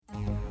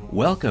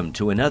Welcome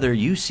to another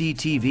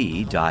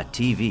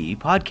UCTV.tv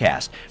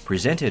podcast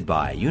presented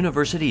by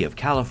University of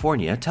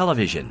California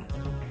Television.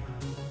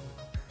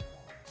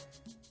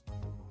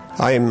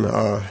 I'm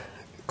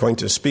going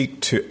to speak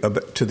to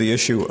the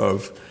issue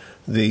of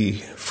the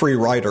free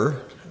rider,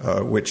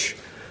 which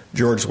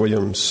George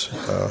Williams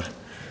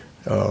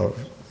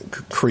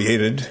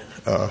created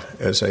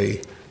as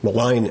a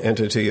malign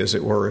entity, as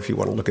it were, if you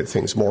want to look at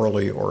things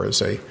morally, or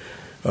as a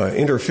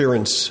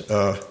interference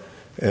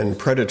and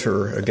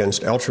predator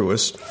against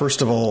altruists.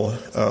 First of all,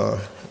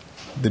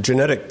 the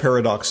genetic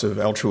paradox of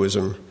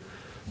altruism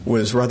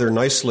was rather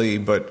nicely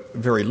but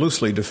very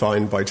loosely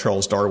defined by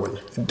Charles Darwin.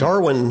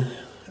 Darwin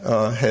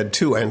had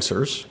two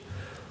answers,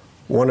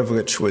 one of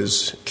which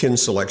was kin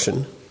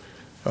selection,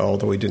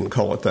 although he didn't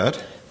call it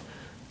that.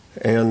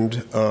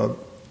 And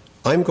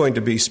I'm going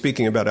to be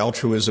speaking about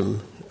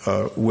altruism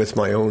with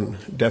my own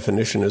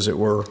definition, as it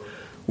were,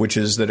 which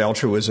is that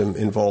altruism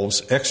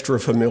involves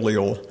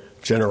extrafamilial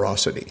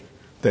generosity.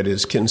 That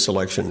is, kin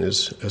selection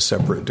is a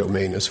separate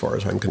domain as far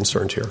as I'm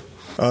concerned here.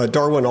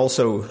 Darwin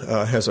also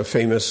has a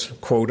famous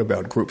quote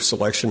about group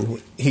selection.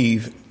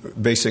 He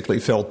basically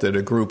felt that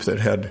a group that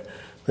had,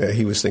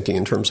 he was thinking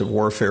in terms of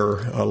warfare,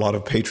 a lot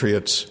of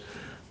patriots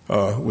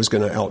was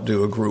going to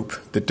outdo a group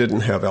that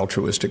didn't have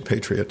altruistic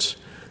patriots,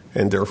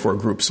 and therefore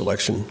group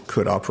selection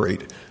could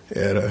operate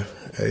at a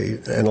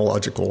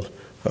analogical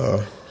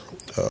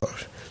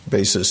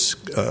basis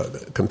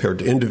compared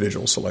to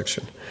individual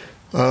selection.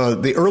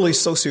 The early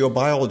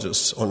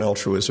sociobiologists on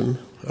altruism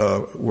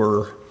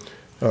were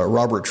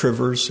Robert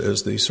Trivers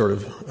as the sort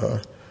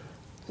of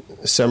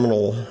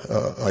seminal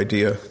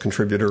idea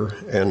contributor,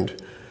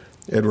 and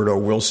Edward O.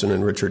 Wilson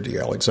and Richard D.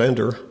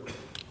 Alexander.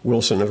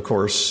 Wilson, of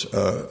course,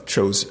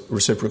 chose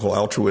reciprocal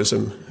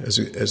altruism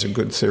as a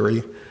good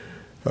theory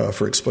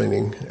for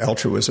explaining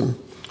altruism.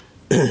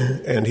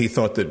 And he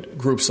thought that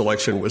group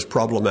selection was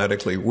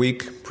problematically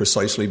weak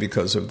precisely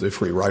because of the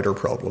free rider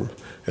problem,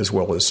 as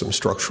well as some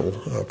structural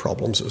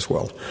problems as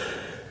well.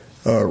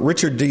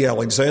 Richard D.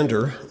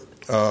 Alexander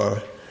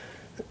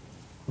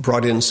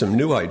brought in some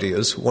new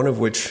ideas, one of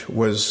which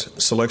was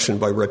selection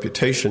by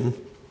reputation,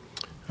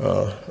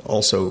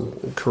 also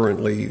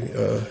currently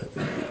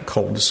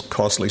called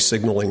costly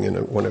signaling in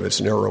one of its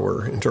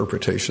narrower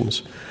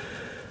interpretations.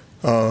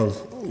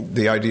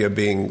 The idea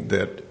being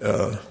that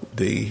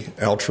the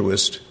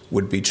altruist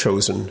would be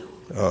chosen,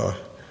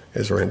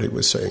 as Randy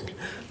was saying,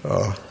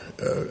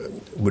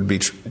 would be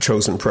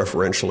chosen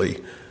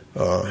preferentially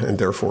and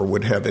therefore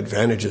would have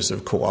advantages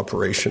of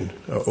cooperation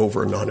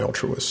over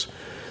non-altruists.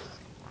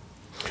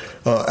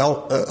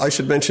 I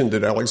should mention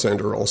that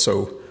Alexander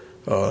also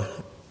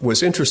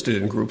was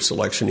interested in group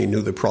selection. He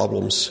knew the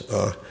problems,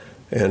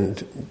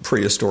 and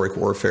prehistoric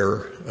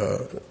warfare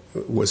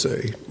was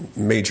a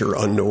major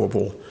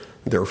unknowable.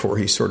 Therefore,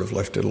 he sort of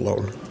left it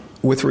alone.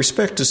 With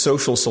respect to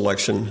social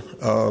selection,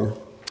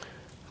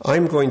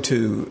 I'm going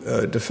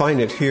to define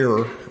it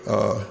here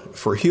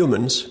for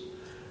humans,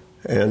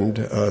 and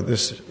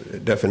this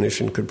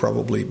definition could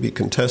probably be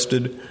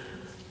contested,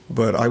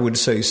 but I would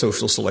say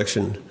social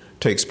selection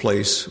takes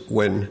place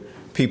when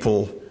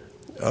people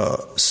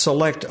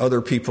select other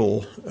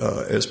people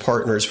as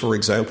partners, for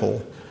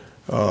example,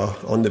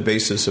 on the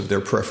basis of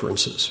their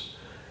preferences.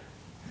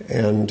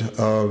 And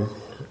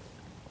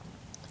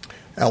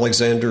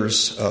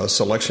Alexander's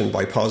selection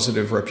by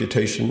positive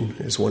reputation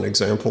is one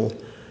example.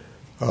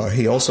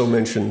 He also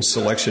mentioned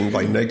selection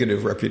by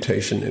negative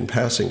reputation, in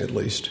passing at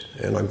least,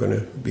 and I'm going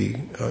to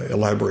be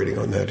elaborating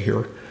on that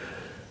here,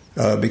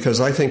 because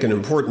I think an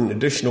important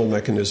additional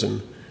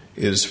mechanism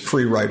is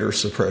free rider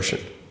suppression.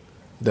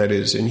 That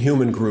is, in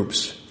human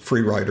groups,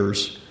 free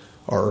riders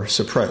are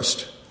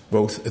suppressed,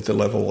 both at the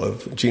level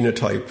of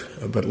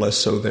genotype, but less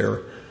so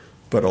there,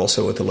 but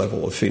also at the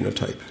level of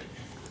phenotype.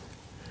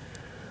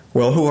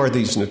 Well, who are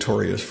these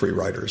notorious free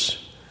riders?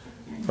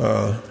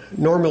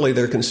 Normally,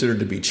 they're considered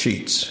to be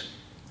cheats.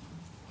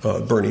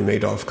 Bernie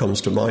Madoff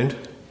comes to mind.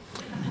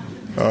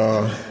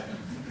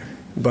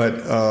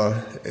 But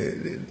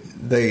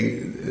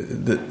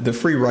the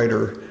free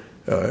rider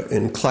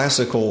in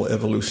classical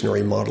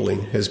evolutionary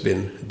modeling has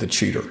been the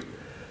cheater.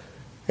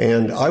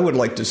 And I would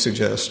like to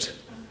suggest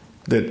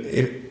that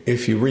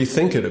if you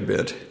rethink it a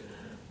bit,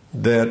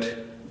 that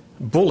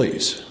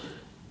bullies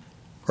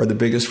are the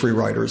biggest free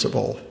riders of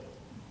all.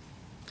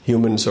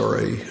 Humans are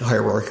a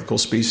hierarchical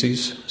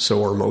species,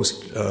 so are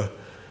most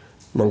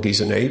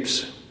monkeys and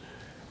apes.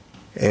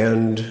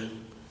 And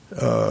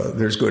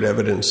there's good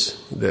evidence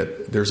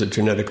that there's a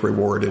genetic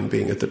reward in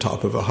being at the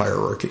top of a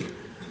hierarchy.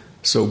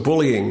 So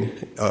bullying,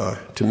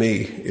 to me,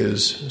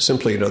 is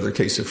simply another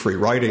case of free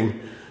riding.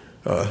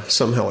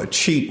 Somehow a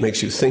cheat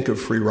makes you think of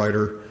free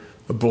rider.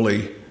 A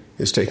bully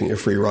is taking a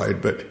free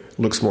ride, but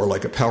looks more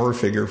like a power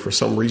figure. For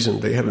some reason,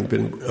 they haven't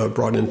been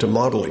brought into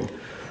modeling.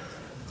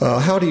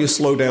 How do you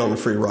slow down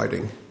free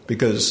riding?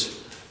 Because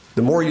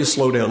the more you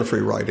slow down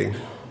free riding,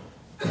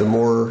 the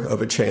more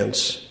of a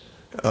chance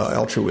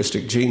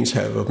altruistic genes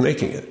have of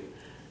making it.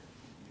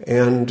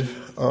 And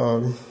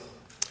a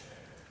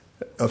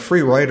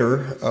free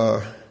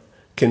rider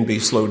can be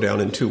slowed down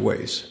in two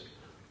ways.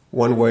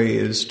 One way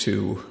is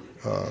to,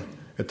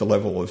 at the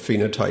level of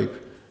phenotype,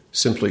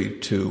 simply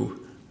to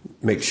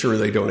make sure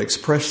they don't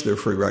express their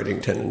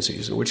free-riding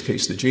tendencies, in which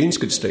case the genes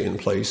could stay in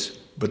place,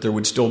 but there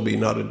would still be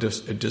not a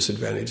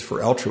disadvantage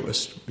for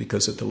altruists,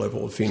 because at the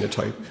level of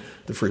phenotype,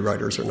 the free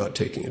riders are not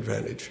taking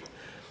advantage.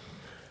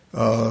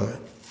 Well,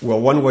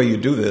 one way you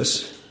do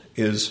this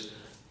is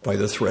by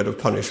the threat of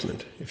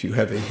punishment. If you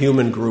have a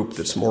human group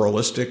that's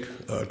moralistic,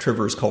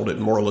 Trivers called it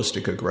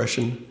moralistic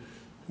aggression,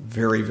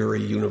 very,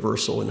 very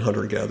universal in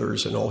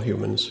hunter-gatherers and all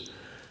humans.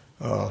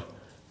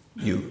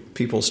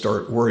 People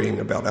start worrying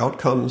about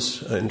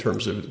outcomes in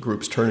terms of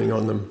groups turning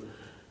on them,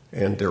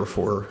 and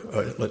therefore,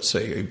 let's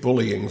say a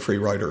bullying free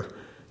rider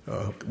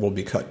will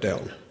be cut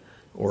down,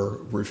 or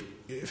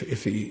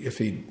if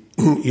he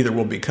either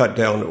will be cut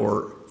down,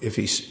 or if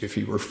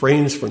he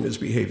refrains from his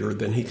behavior,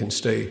 then he can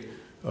stay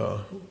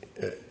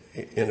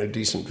in a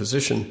decent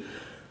position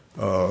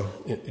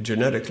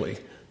genetically.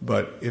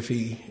 But if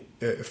he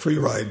free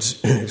rides,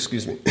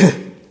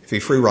 if he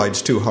free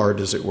rides too hard,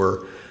 as it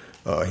were,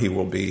 he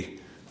will be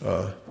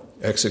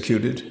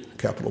executed.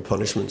 Capital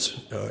punishments,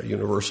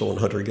 universal in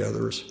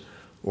hunter-gatherers,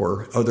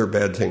 or other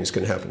bad things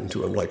can happen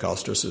to him, like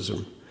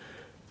ostracism.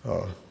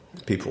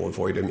 People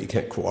avoid him, he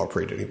can't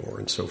cooperate anymore,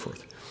 and so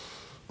forth.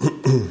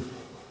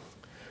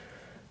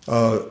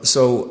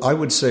 So I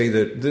would say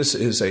that this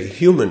is a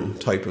human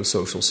type of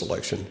social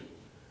selection,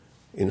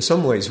 in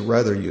some ways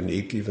rather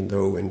unique, even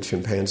though in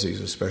chimpanzees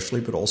especially,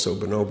 but also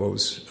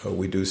bonobos,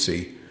 we do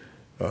see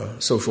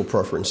social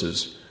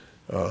preferences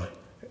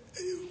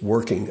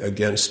working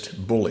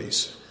against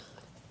bullies.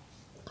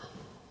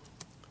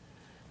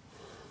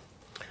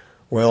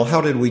 Well,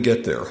 how did we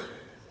get there?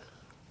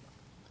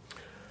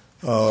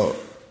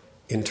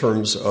 In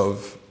terms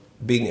of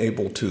being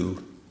able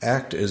to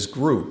act as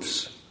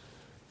groups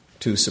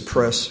to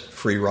suppress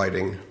free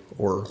riding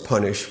or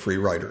punish free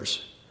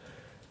riders.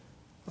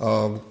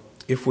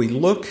 If we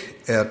look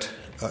at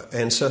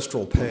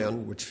ancestral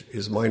Pan, which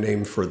is my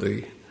name for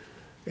the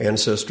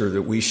ancestor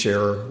that we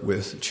share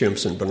with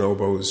chimps and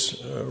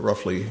bonobos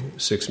roughly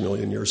 6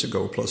 million years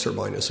ago, plus or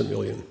minus a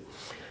million.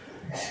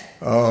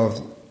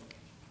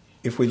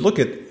 If we look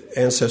at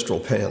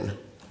ancestral Pan,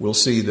 we'll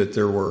see that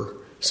there were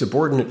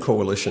subordinate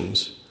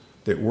coalitions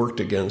that worked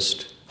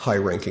against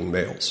high-ranking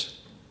males.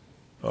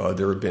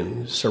 There have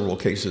been several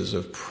cases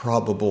of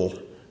probable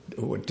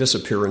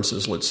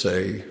disappearances, let's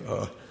say,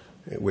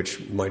 which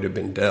might have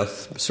been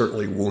death,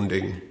 certainly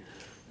wounding,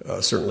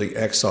 certainly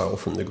exile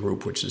from the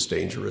group, which is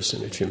dangerous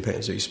in a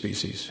chimpanzee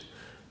species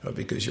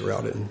because you're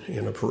out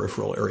in a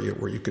peripheral area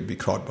where you could be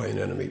caught by an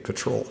enemy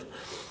patrol.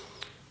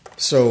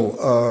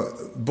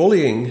 So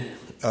bullying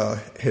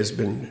has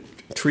been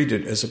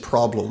treated as a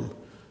problem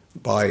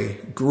by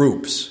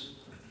groups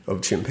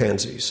of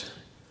chimpanzees.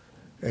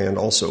 And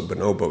also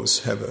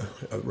bonobos have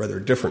a rather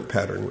different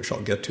pattern, which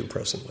I'll get to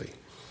presently.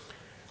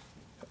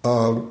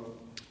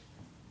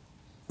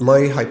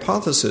 My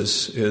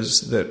hypothesis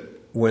is that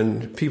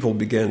when people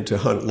began to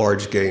hunt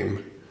large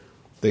game,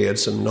 they had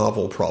some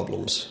novel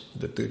problems,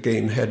 that the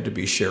game had to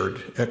be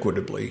shared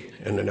equitably,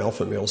 and an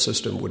alpha male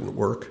system wouldn't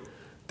work.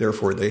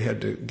 Therefore, they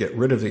had to get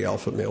rid of the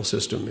alpha male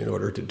system in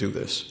order to do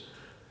this.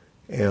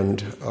 And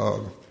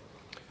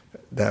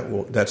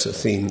that's a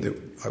theme that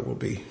I will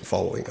be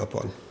following up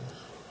on.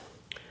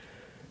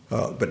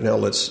 But now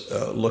let's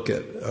look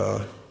at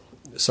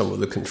some of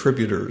the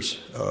contributors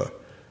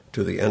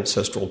to the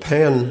ancestral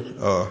Pan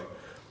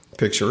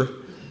picture.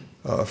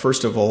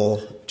 First of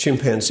all,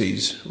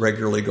 chimpanzees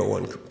regularly go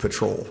on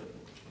patrol.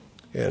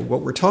 And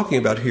what we're talking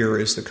about here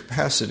is the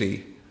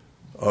capacity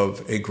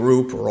of a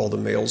group, or all the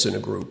males in a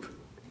group,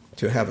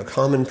 to have a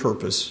common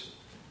purpose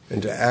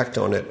and to act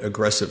on it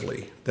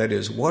aggressively. That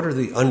is, what are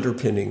the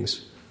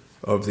underpinnings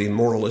of the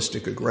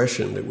moralistic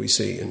aggression that we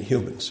see in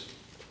humans?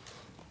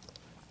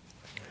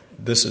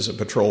 This is a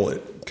patrol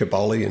at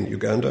Kibale in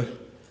Uganda.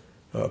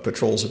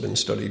 Patrols have been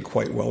studied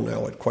quite well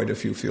now at quite a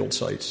few field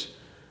sites.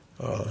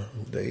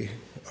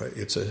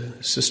 It's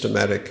a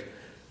systematic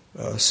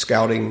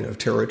scouting of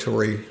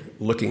territory,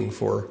 looking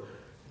for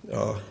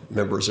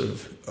members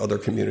of other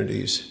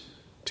communities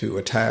to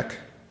attack.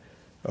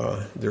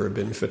 There have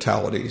been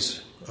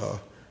fatalities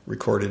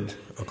recorded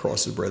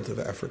across the breadth of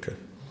Africa.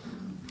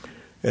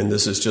 And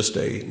this is just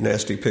a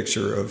nasty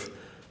picture of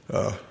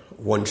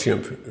one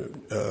chimp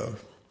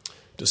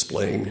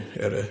displaying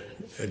at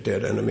a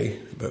dead enemy,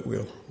 but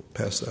we'll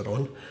pass that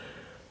on.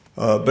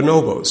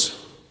 Bonobos.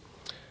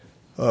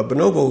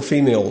 Bonobo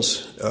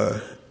females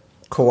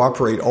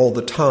cooperate all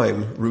the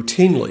time,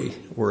 routinely,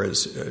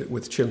 whereas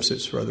with chimps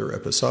it's rather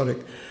episodic,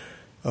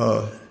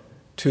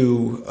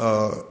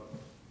 to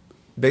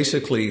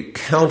basically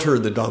counter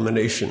the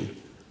domination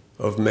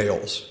of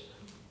males.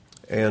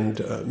 And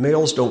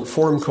males don't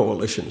form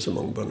coalitions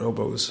among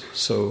bonobos,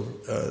 so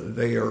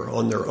they are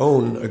on their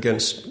own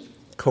against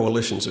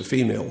coalitions of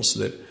females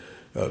that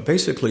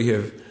basically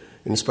have,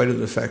 in spite of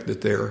the fact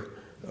that they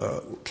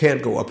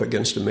can't go up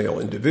against a male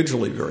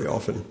individually very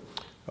often,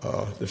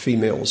 the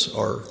females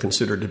are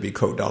considered to be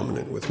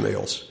co-dominant with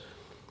males.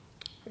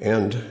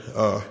 And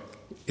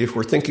if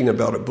we're thinking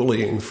about a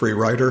bullying free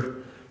rider,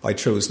 I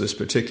chose this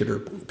particular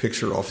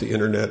picture off the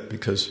internet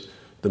because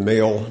the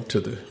male to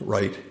the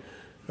right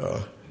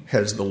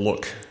has the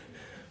look.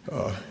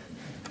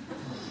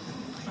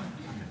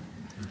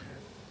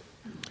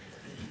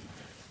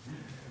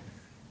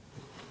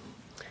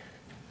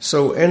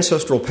 So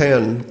ancestral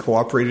Pan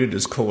cooperated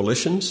as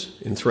coalitions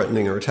in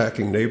threatening or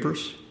attacking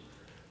neighbors.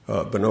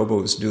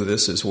 Bonobos do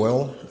this as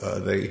well.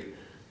 They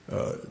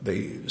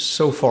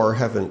so far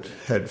haven't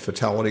had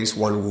fatalities.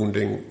 One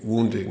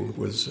wounding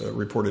was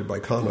reported by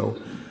Kano,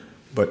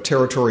 but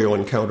territorial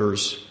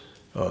encounters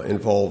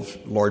involve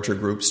larger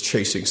groups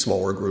chasing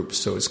smaller groups,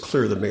 so it's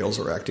clear the males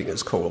are acting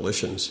as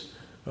coalitions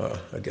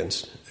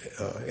against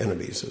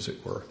enemies, as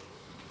it were.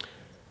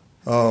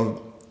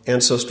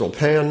 Ancestral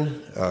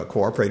Pan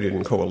cooperated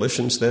in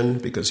coalitions then,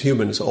 because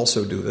humans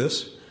also do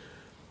this,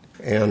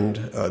 and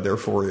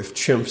therefore if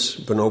chimps,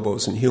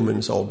 bonobos, and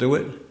humans all do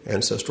it,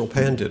 Ancestral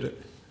Pan did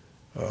it.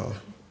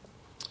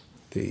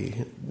 The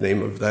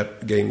name of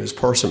that game is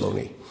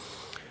parsimony.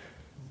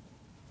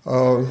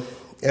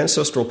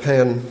 Ancestral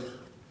Pan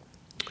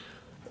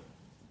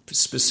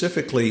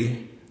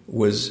specifically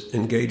was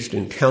engaged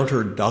in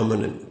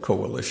counter-dominant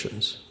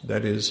coalitions.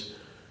 That is,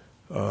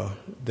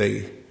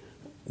 they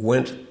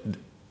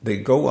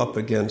go up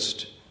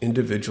against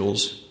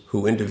individuals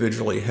who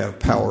individually have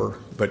power,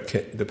 but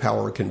the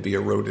power can be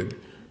eroded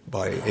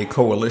by a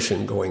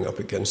coalition going up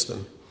against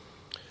them.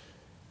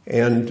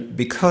 And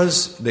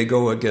because they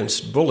go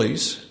against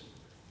bullies,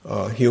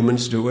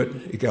 humans do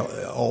it.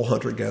 All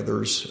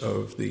hunter-gatherers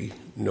of the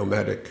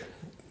nomadic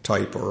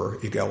type are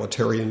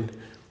egalitarian.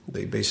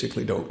 They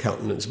basically don't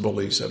countenance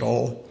bullies at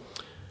all.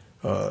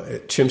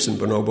 Chimps and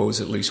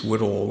bonobos at least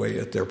whittle away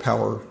at their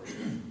power.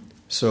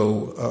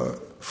 So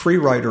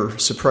free-rider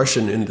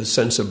suppression in the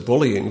sense of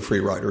bullying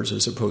free-riders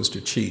as opposed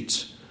to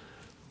cheats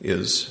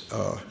is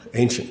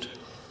ancient.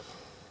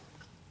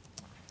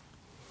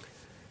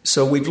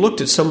 So we've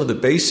looked at some of the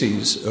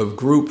bases of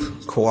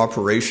group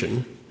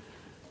cooperation,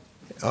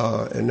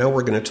 and now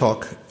we're going to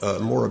talk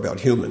more about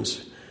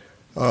humans.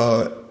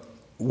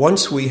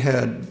 Once we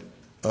had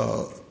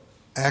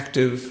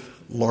active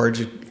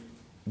large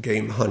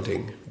game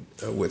hunting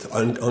with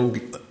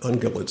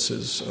ungulates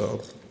as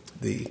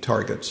the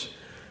targets,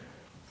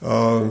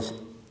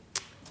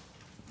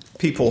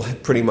 people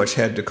pretty much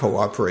had to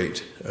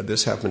cooperate.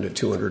 This happened at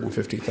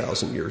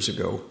 250,000 years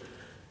ago,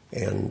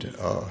 and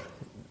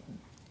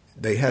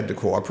they had to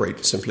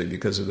cooperate simply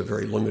because of the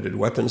very limited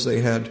weapons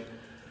they had.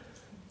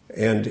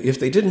 And if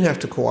they didn't have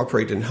to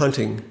cooperate in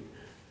hunting,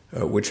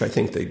 which I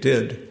think they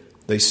did,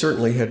 they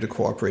certainly had to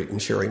cooperate in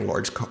sharing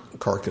large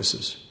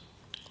carcasses.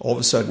 All of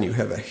a sudden you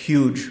have a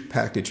huge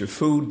package of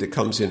food that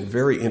comes in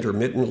very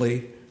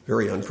intermittently,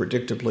 very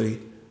unpredictably,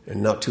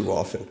 and not too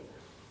often.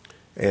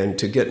 And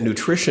to get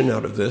nutrition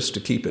out of this, to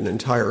keep an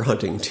entire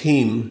hunting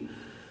team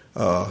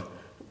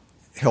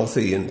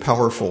healthy and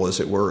powerful,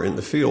 as it were, in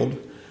the field,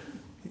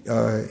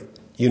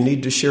 you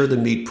need to share the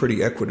meat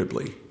pretty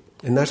equitably.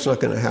 And that's not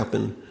going to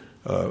happen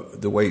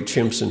the way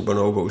chimps and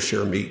bonobos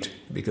share meat,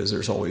 because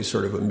there's always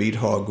sort of a meat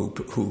hog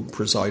who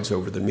presides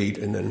over the meat,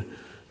 and then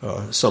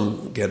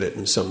some get it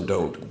and some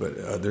don't.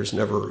 But there's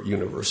never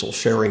universal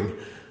sharing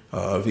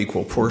of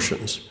equal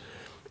portions.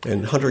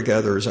 And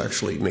hunter-gatherers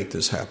actually make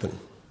this happen.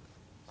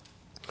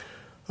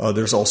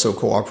 There's also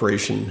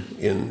cooperation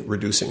in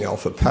reducing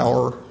alpha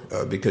power,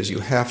 because you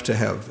have to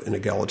have an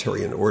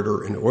egalitarian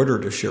order in order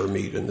to share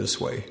meat in this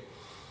way.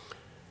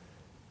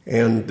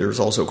 And there's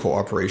also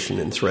cooperation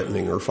in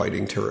threatening or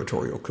fighting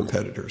territorial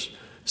competitors.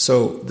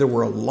 So there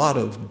were a lot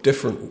of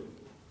different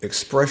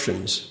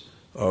expressions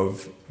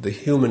of the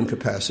human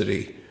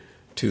capacity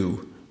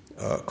to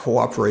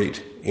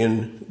cooperate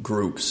in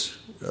groups,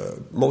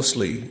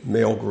 mostly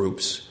male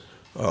groups,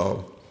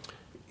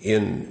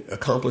 in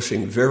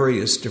accomplishing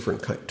various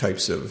different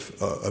types of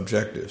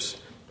objectives.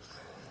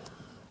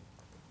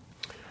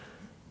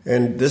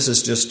 And this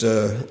is just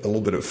a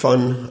little bit of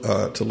fun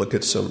to look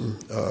at some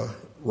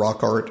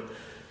rock art.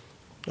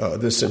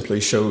 This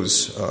simply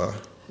shows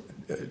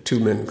two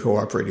men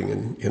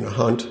cooperating in a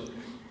hunt.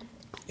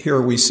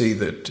 Here we see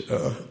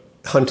that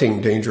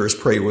hunting dangerous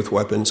prey with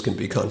weapons can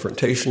be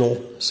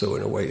confrontational, so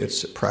in a way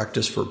it's a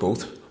practice for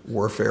both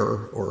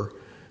warfare or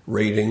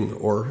raiding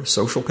or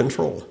social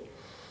control.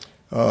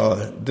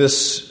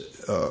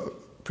 This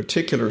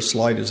particular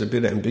slide is a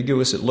bit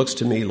ambiguous. It looks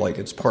to me like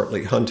it's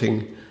partly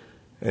hunting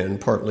and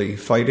partly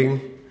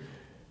fighting.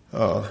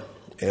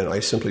 And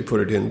I simply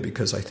put it in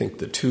because I think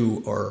the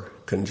two are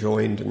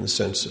conjoined in the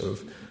sense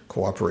of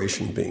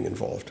cooperation being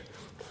involved.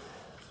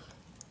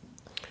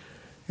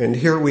 And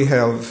here we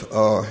have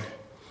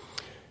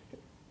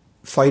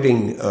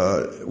fighting,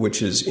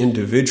 which is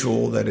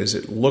individual. That is,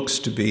 it looks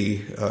to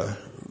be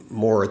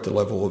more at the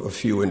level of a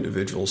few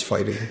individuals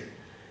fighting.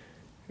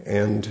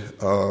 And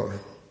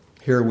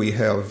here we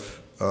have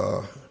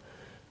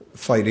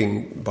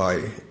fighting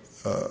by...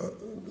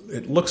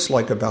 it looks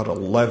like about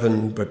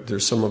 11, but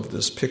there's some of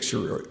this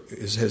picture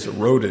has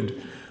eroded,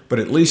 but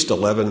at least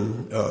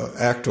 11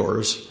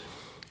 actors.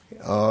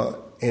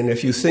 And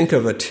if you think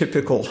of a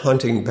typical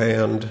hunting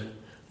band,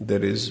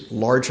 that is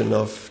large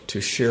enough to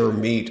share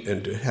meat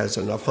and has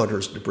enough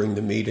hunters to bring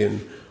the meat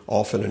in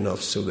often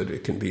enough so that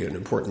it can be an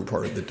important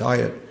part of the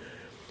diet,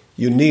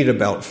 you need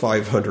about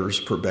 5 hunters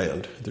per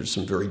band. There's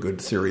some very good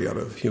theory out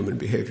of human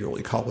behavioral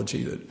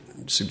ecology that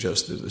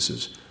suggests that this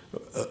is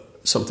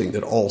something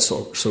that all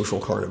social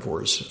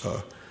carnivores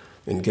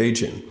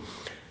engage in.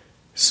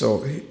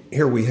 So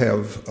here we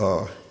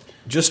have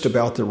just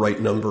about the right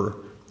number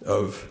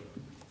of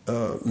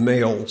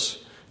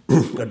males,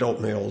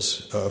 adult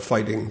males,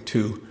 fighting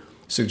to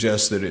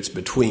suggest that it's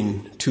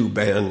between 2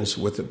 bands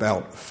with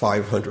about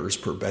 5 hunters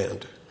per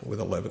band, with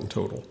 11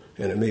 total.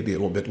 And it may be a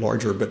little bit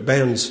larger, but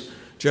bands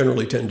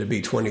generally tend to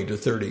be 20 to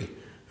 30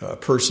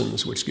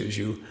 persons, which gives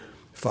you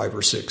 5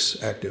 or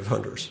 6 active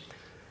hunters.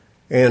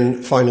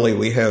 And finally,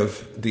 we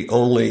have the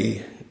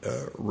only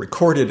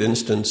recorded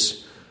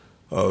instance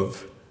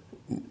of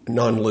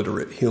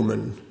non-literate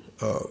human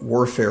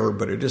warfare,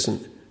 but it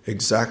isn't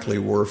exactly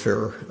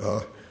warfare.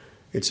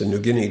 It's a New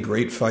Guinea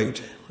great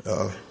fight.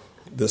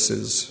 This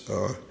is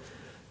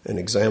an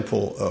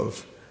example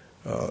of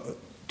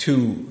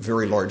 2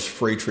 very large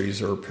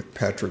phratries or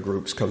patra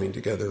groups coming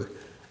together,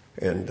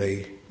 and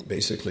they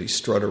basically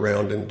strut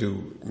around and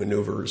do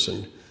maneuvers,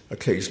 and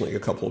occasionally a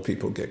couple of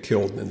people get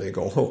killed, and then they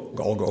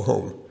all go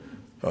home.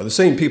 The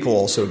same people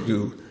also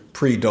do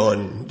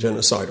pre-dawn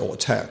genocidal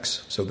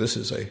attacks, so this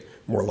is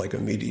more like a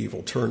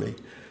medieval tourney,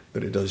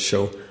 but it does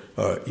show,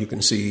 you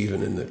can see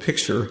even in the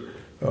picture,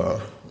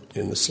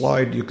 in the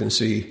slide, you can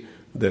see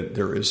that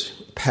there is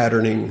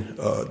patterning.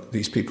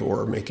 These people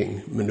are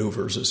making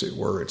maneuvers, as it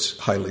were. It's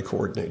highly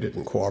coordinated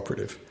and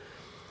cooperative.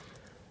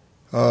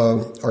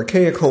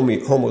 Archaic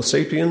Homo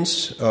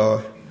sapiens,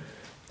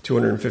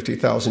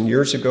 250,000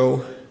 years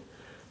ago,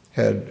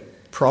 had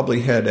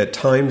at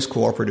times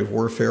cooperative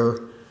warfare,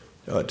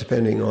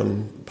 depending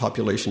on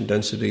population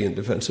density and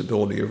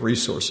defensibility of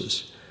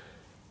resources.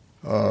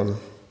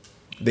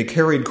 They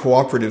carried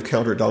cooperative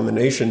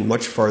counter-domination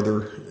much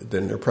farther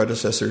than their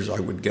predecessors, I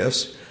would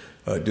guess,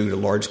 due to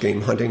large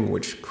game hunting,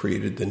 which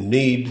created the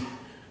need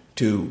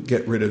to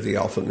get rid of the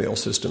alpha male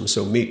system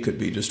so meat could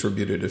be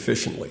distributed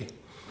efficiently.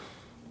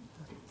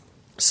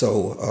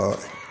 So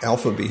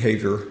alpha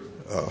behavior,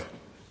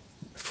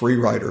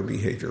 free-rider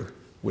behavior,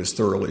 was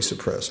thoroughly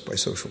suppressed by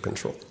social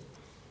control.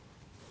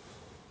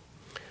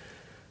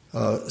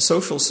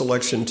 Social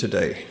selection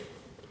today.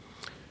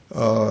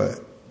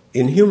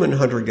 In human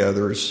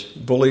hunter-gatherers,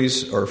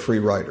 bullies are free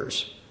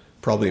riders,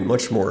 probably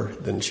much more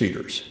than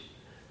cheaters.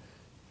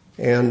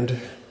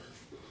 And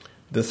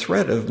the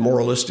threat of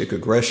moralistic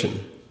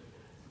aggression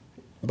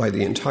by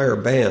the entire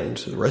band,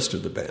 the rest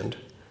of the band,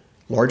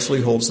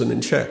 largely holds them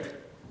in check.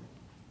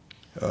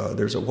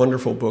 There's a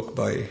wonderful book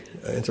by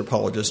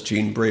anthropologist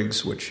Jean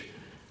Briggs, which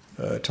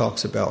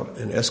talks about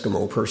an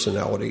Eskimo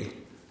personality,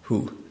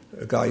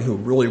 a guy who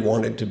really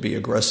wanted to be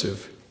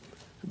aggressive,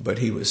 but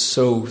he was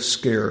so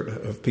scared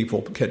of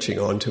people catching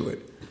on to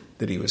it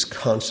that he was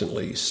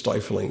constantly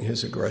stifling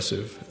his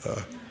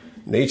aggressive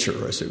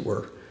nature, as it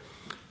were.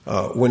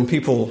 When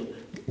people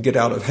get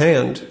out of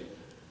hand,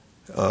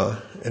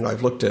 and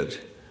I've looked at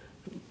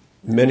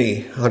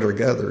many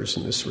hunter-gatherers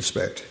in this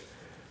respect,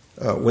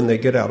 when they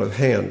get out of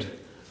hand,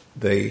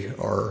 they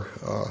are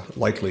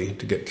likely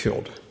to get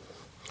killed.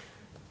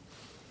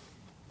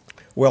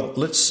 Well,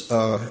 let's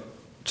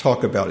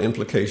talk about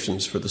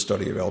implications for the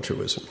study of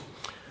altruism.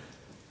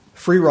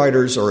 Free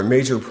riders are a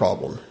major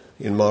problem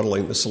in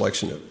modeling the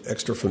selection of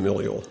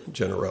extrafamilial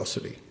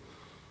generosity.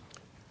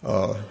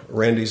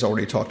 Randy's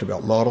already talked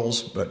about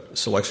models, but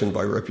selection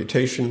by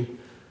reputation,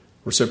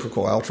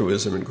 reciprocal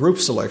altruism, and group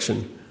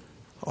selection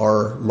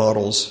are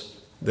models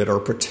that are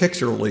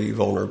particularly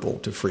vulnerable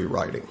to free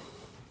riding.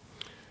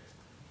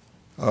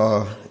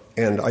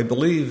 And I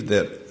believe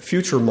that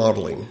future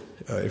modeling,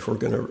 if we're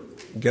going to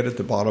get at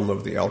the bottom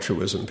of the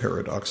altruism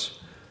paradox,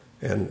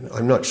 and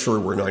I'm not sure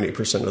we're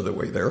 90% of the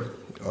way there,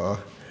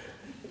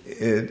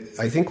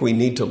 I think we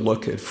need to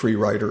look at free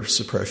rider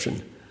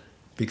suppression,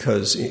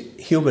 because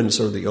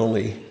humans are the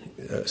only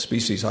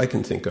species I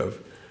can think of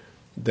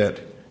that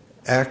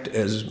act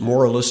as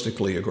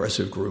moralistically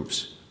aggressive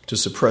groups to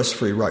suppress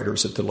free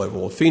riders at the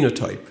level of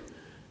phenotype.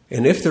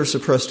 And if they're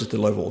suppressed at the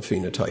level of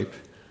phenotype,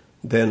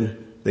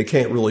 then they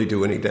can't really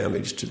do any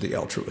damage to the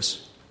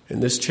altruists.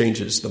 And this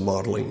changes the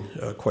modeling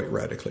quite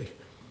radically.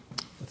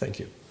 Thank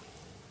you.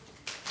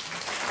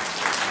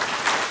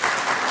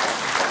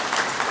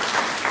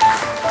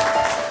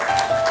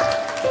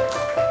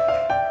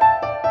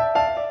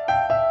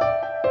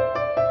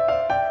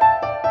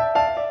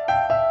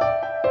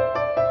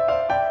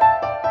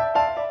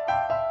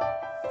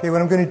 Okay,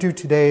 what I'm going to do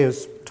today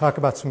is talk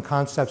about some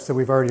concepts that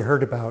we've already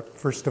heard about.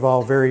 First of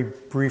all, a very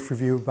brief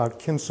review about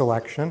kin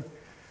selection.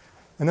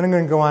 And then I'm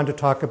going to go on to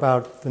talk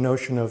about the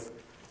notion of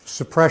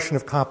suppression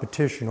of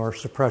competition or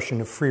suppression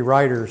of free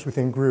riders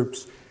within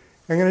groups.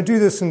 I'm going to do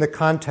this in the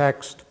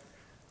context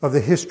of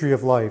the history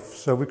of life,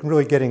 so we can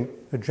really get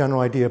a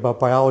general idea about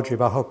biology,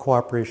 about how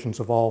cooperation's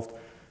evolved,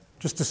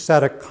 just to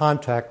set a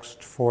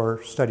context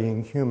for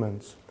studying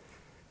humans.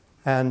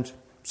 And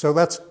so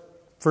let's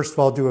first of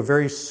all do a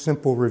very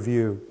simple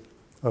review.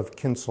 of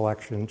kin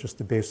selection, just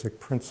the basic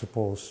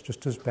principles,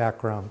 just as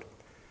background.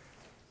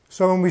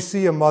 So when we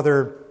see a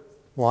mother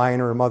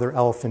lion or a mother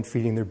elephant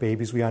feeding their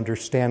babies, we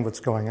understand what's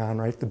going on,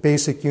 right? The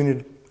basic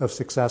unit of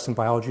success in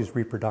biology is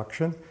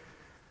reproduction.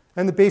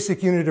 And the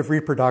basic unit of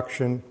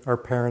reproduction are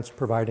parents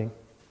providing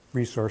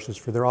resources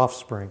for their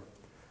offspring.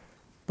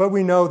 But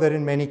we know that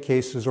in many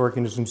cases,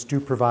 organisms do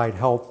provide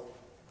help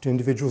to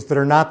individuals that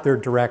are not their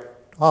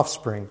direct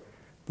offspring,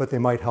 but they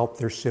might help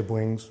their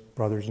siblings,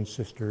 brothers and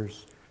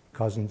sisters,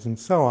 cousins, and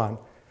so on.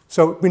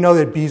 So we know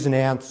that bees and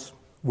ants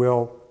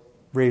will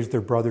raise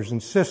their brothers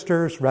and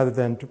sisters rather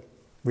than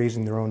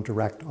raising their own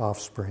direct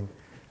offspring.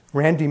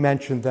 Randy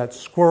mentioned that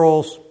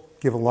squirrels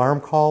give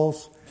alarm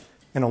calls.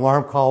 An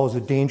alarm call is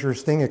a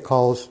dangerous thing. It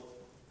calls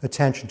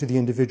attention to the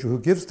individual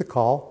who gives the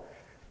call.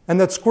 And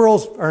that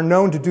squirrels are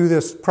known to do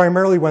this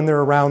primarily when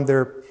they're around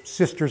their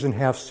sisters and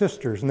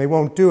half-sisters, and they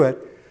won't do it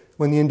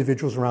when the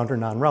individuals around are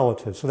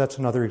non-relatives. So that's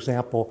another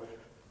example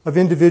of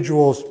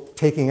individuals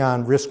taking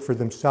on risk for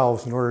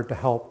themselves in order to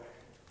help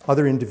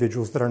other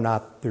individuals that are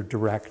not their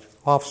direct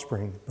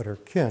offspring, but are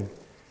kin.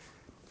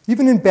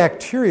 Even in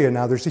bacteria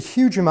now, there's a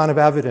huge amount of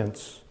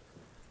evidence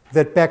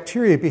that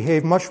bacteria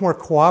behave much more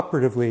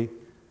cooperatively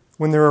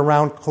when they're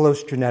around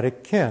close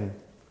genetic kin.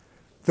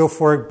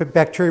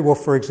 Bacteria will,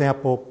 for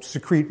example,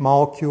 secrete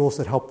molecules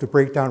that help to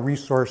break down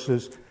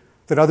resources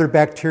that other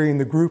bacteria in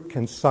the group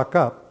can suck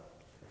up.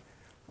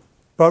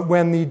 But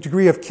when the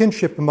degree of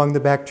kinship among the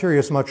bacteria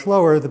is much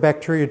lower, the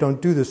bacteria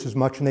don't do this as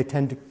much, and they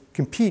tend to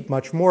compete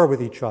much more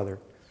with each other.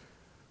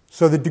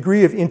 So the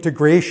degree of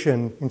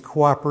integration and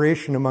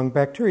cooperation among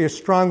bacteria is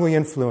strongly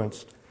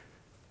influenced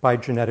by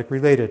genetic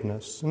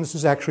relatedness. And this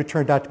has actually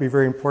turned out to be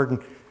very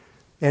important.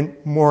 And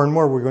more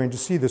we're going to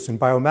see this in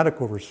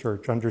biomedical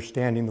research,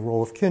 understanding the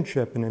role of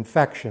kinship and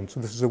infection. So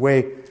this is a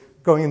way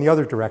going in the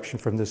other direction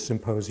from this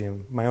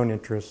symposium. My own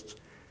interests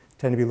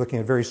tend to be looking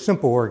at very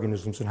simple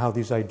organisms and how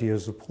these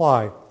ideas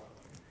apply.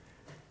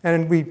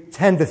 And we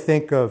tend to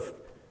think of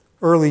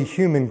early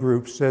human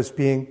groups as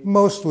being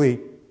mostly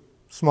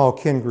small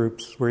kin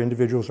groups where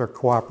individuals are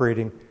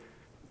cooperating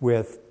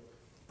with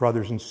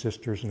brothers and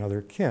sisters and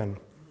other kin.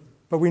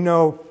 But we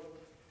know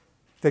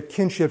that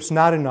kinship's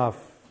not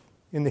enough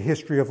in the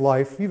history of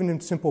life, even in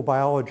simple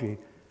biology,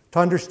 to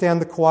understand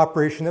the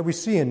cooperation that we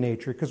see in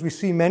nature, because we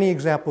see many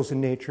examples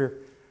in nature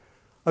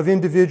of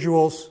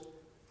individuals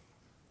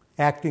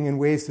acting in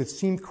ways that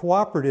seem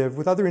cooperative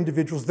with other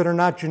individuals that are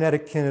not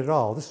genetic kin at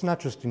all. This is not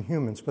just in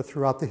humans, but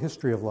throughout the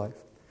history of life.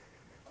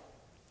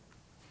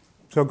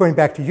 So going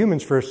back to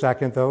humans for a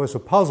second, though, as a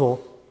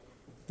puzzle,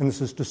 and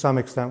this is to some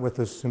extent what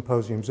this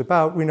symposium is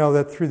about, we know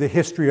that through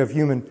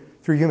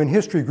human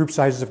history, group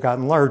sizes have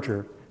gotten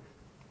larger.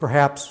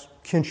 Perhaps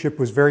kinship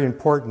was very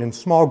important in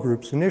small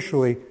groups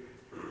initially,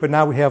 but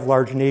now we have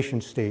large nation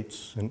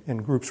states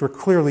and groups where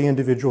clearly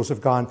individuals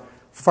have gone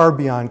far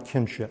beyond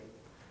kinship.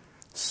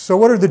 So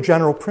what are the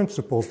general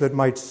principles that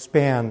might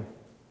span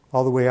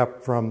all the way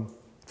up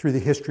through the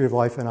history of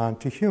life and on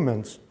to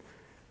humans?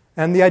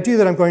 And the idea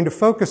that I'm going to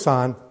focus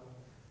on,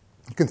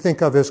 you can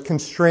think of as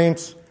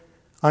constraints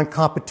on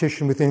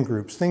competition within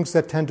groups, things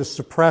that tend to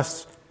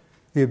suppress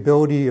the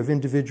ability of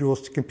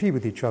individuals to compete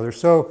with each other.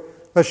 So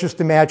let's just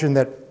imagine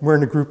that we're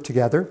in a group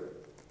together,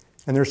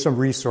 and there's some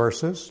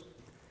resources,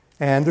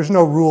 and there's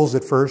no rules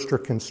at first or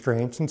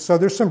constraints, and so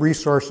there's some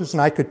resources,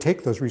 and I could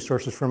take those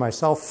resources for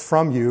myself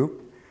from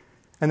you,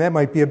 and that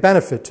might be a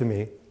benefit to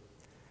me.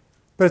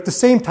 But at the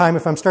same time,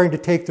 if I'm starting to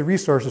take the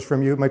resources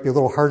from you, it might be a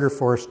little harder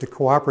for us to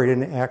cooperate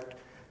and act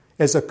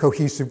as a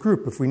cohesive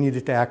group if we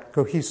needed to act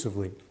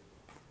cohesively.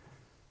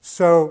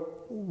 So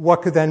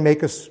what could then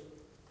make us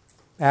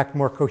act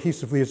more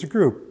cohesively as a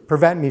group?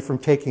 Prevent me from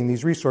taking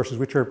these resources,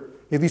 which are,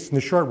 at least in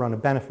the short run, a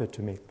benefit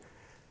to me.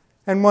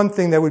 And one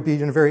thing that would be,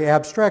 in a very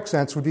abstract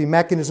sense, would be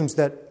mechanisms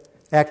that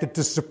acted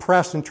to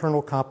suppress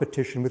internal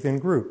competition within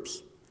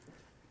groups.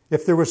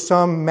 If there was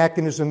some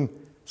mechanism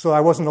so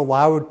I wasn't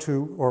allowed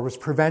to or was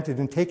prevented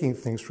in taking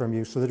things from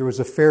you so that there was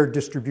a fair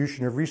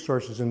distribution of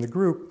resources in the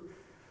group,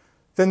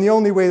 then the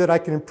only way that I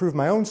can improve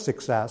my own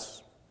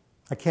success,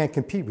 I can't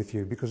compete with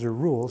you because there are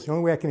rules, the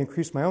only way I can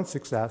increase my own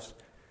success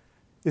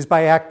is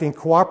by acting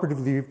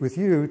cooperatively with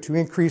you to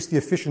increase the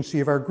efficiency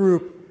of our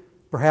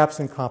group, perhaps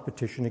in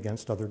competition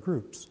against other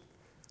groups.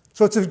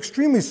 So it's an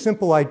extremely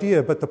simple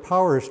idea, but the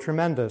power is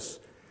tremendous.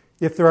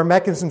 If there are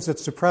mechanisms that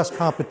suppress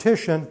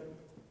competition,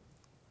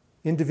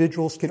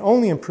 individuals can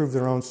only improve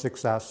their own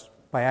success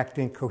by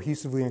acting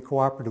cohesively and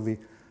cooperatively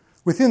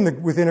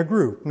within a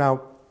group.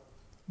 Now,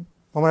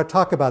 I want to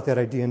talk about that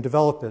idea and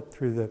develop it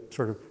through the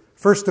sort of,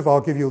 first of all,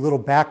 give you a little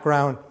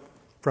background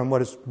from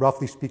what is,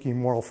 roughly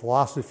speaking, moral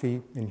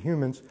philosophy in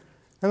humans.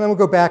 And then we'll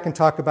go back and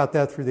talk about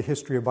that through the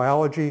history of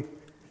biology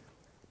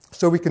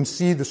so we can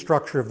see the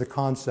structure of the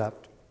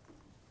concept.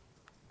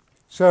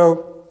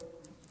 So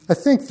I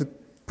think that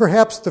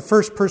perhaps the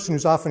first person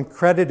who's often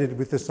credited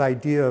with this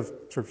idea of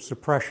sort of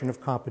suppression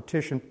of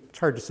competition, it's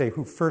hard to say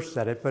who first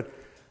said it, but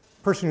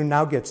the person who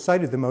now gets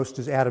cited the most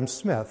is Adam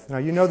Smith. Now,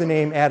 you know the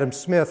name Adam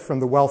Smith from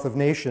The Wealth of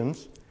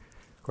Nations.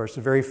 Of course,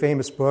 a very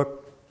famous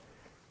book,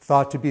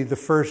 thought to be the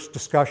first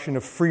discussion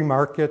of free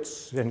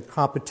markets and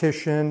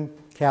competition,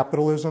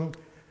 capitalism,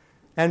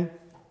 and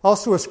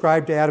also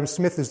ascribed to Adam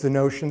Smith is the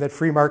notion that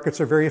free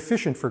markets are very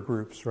efficient for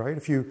groups, right?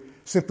 If you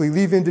simply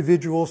leave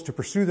individuals to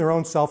pursue their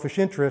own selfish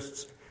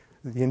interests,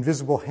 the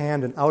invisible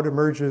hand, and out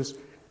emerges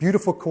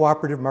beautiful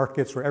cooperative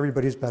markets where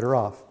everybody's better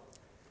off.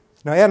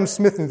 Now, Adam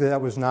Smith knew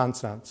that was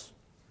nonsense,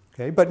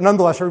 okay? But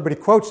nonetheless, everybody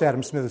quotes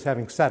Adam Smith as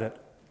having said it.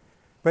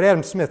 But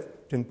Adam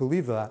Smith didn't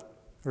believe that,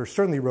 or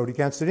certainly wrote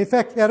against it. In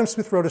fact, Adam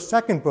Smith wrote a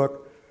second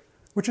book,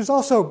 which is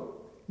also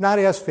not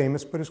as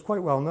famous, but is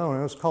quite well known.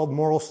 It was called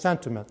Moral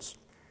Sentiments.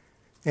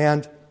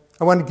 And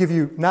I want to give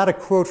you not a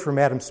quote from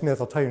Adam Smith,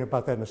 I'll tell you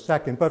about that in a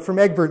second, but from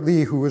Egbert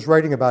Lee, who was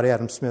writing about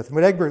Adam Smith. And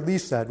what Egbert Lee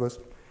said was,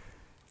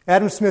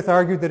 Adam Smith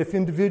argued that if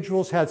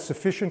individuals had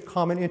sufficient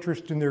common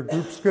interest in their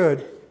group's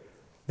good,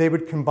 they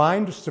would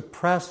combine to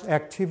suppress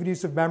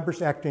activities of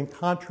members acting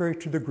contrary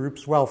to the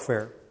group's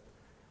welfare.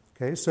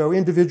 Okay, so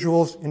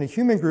individuals in a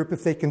human group,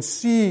 if they can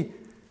see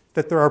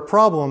that there are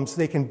problems,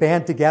 they can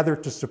band together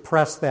to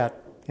suppress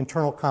that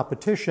internal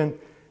competition,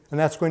 and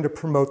that's going to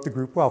promote the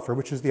group welfare,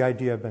 which is the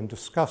idea I've been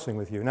discussing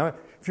with you. Now,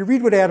 if you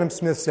read what Adam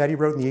Smith said, he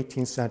wrote in the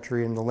 18th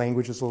century, and the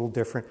language is a little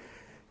different.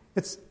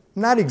 It's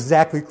not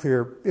exactly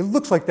clear. It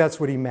looks like that's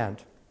what he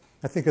meant.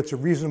 I think it's a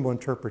reasonable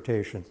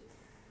interpretation.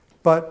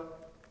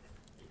 But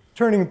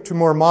turning to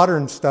more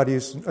modern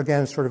studies,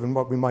 again, sort of in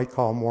what we might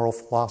call moral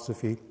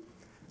philosophy,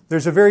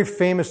 there's a very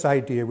famous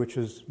idea, which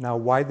is now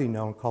widely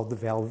known, called the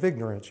veil of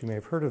ignorance. You may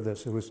have heard of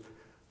this. It was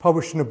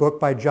published in a book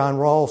by John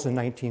Rawls in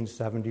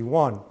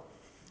 1971.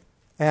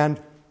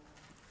 And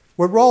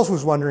what Rawls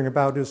was wondering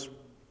about is,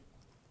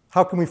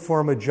 how can we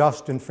form a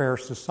just and fair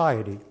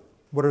society?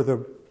 What are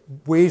the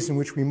ways in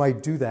which we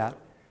might do that?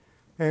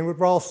 And what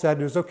Rawls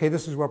said is, okay,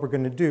 this is what we're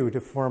going to do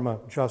to form a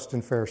just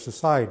and fair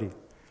society.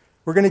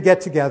 We're going to get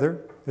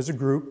together as a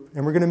group,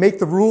 and we're going to make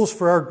the rules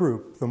for our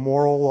group, the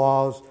moral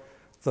laws,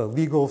 the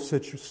legal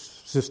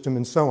system,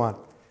 and so on.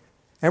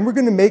 And we're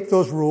going to make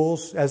those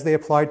rules as they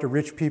apply to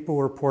rich people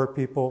or poor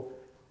people,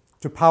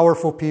 to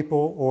powerful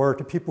people or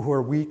to people who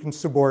are weak and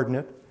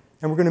subordinate.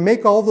 And we're going to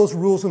make all those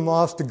rules and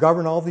laws to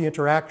govern all the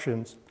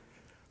interactions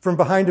from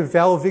behind a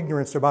veil of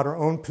ignorance about our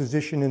own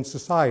position in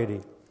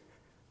society.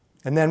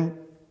 And then,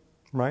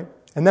 right?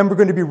 And then we're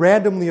going to be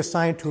randomly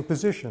assigned to a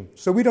position.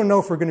 So we don't know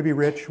if we're going to be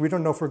rich, we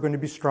don't know if we're going to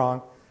be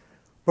strong,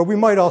 but we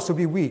might also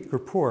be weak or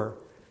poor.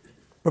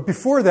 But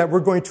before that, we're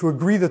going to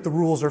agree that the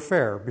rules are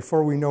fair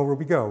before we know where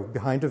we go,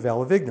 behind a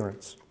veil of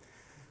ignorance.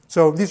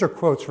 So these are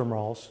quotes from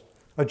Rawls.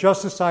 A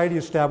just society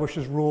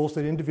establishes rules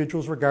that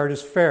individuals regard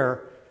as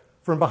fair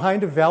from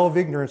behind a veil of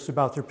ignorance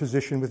about their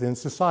position within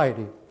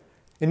society.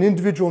 An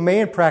individual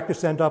may in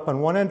practice end up on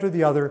one end or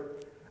the other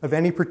of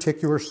any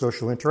particular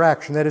social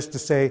interaction. That is to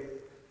say,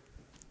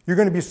 you're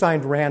going to be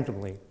assigned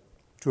randomly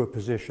to a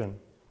position.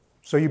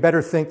 So you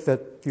better think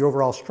that the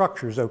overall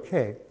structure is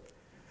okay.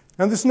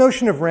 Now, this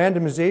notion of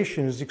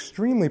randomization is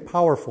extremely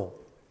powerful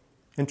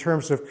in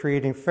terms of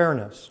creating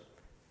fairness.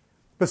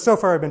 But so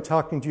far I've been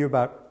talking to you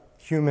about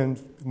human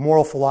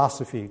moral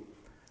philosophy.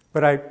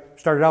 But I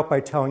started out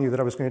by telling you that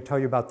I was going to tell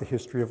you about the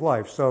history of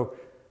life. So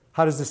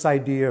how does this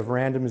idea of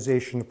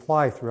randomization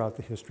apply throughout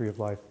the history of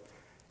life?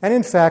 And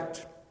in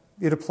fact,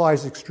 it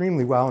applies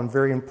extremely well and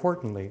very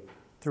importantly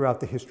throughout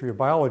the history of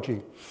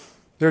biology.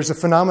 There's a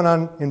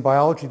phenomenon in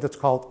biology that's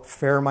called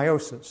fair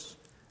meiosis.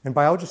 And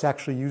biologists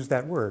actually use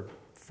that word,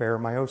 fair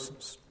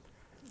meiosis.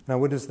 Now,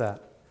 what is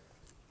that?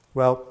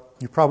 Well,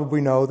 you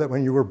probably know that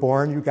when you were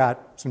born, you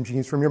got some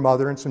genes from your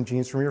mother and some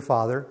genes from your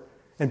father.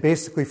 And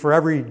basically, for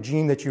every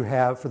gene that you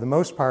have, for the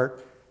most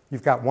part,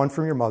 you've got one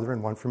from your mother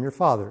and one from your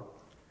father.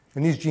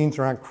 And these genes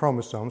are on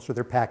chromosomes, so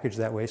they're packaged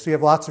that way. So you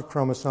have lots of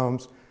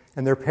chromosomes,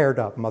 and they're paired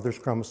up. Mother's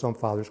chromosome,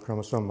 father's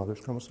chromosome,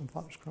 mother's chromosome,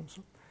 father's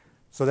chromosome.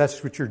 So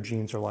that's what your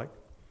genes are like.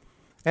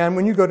 And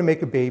when you go to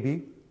make a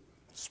baby,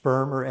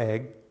 sperm or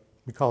egg,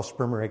 we call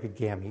sperm or egg a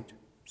gamete.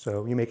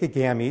 So you make a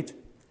gamete.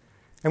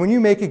 And when you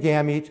make a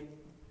gamete,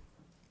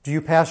 do you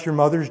pass your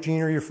mother's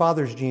gene or your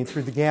father's gene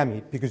through the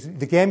gamete? Because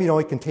the gamete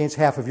only contains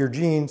half of your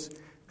genes,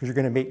 because you're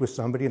going to mate with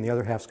somebody, and the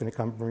other half's going to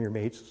come from your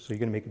mates, so you're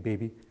going to make a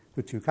baby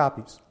with two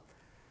copies.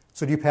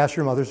 So do you pass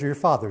your mother's or your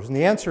father's? And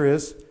the answer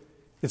is,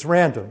 it's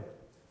random,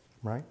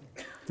 right?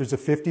 There's a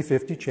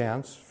 50-50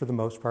 chance, for the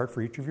most part,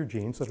 for each of your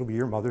genes that it'll be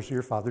your mother's or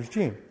your father's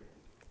gene.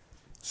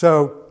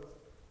 So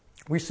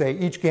we say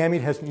each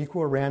gamete has an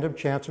equal or random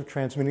chance of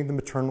transmitting the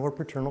maternal or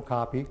paternal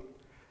copy.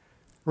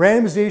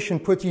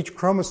 Randomization puts each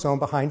chromosome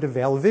behind a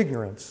veil of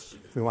ignorance.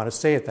 If we want to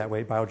say it that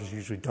way, biologists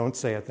usually don't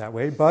say it that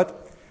way,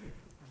 but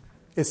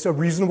it's a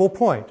reasonable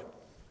point.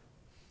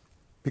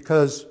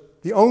 Because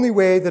the only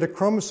way that a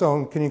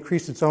chromosome can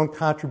increase its own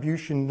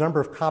contribution,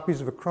 number of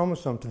copies of a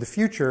chromosome to the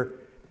future,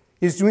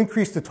 is to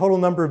increase the total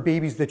number of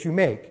babies that you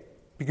make.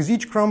 Because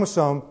each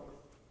chromosome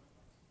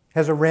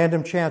has a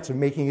random chance of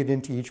making it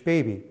into each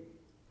baby.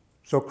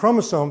 So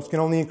chromosomes can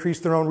only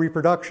increase their own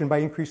reproduction by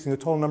increasing the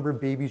total number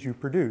of babies you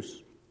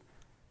produce.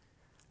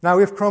 Now,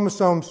 if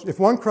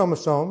one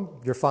chromosome,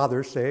 your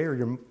father's, say,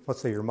 or let's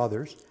say your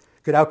mother's,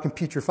 could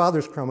outcompete your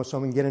father's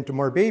chromosome and get into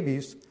more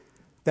babies,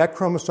 that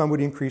chromosome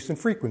would increase in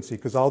frequency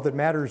because all that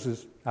matters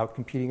is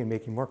outcompeting and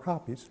making more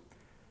copies.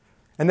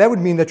 And that would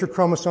mean that your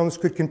chromosomes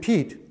could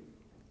compete,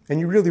 and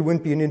you really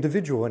wouldn't be an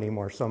individual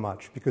anymore so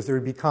much because there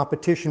would be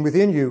competition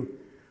within you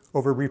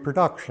over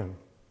reproduction.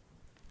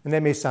 And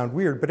that may sound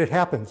weird, but it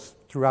happens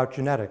throughout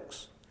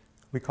genetics.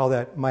 We call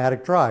that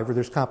meiotic drive, where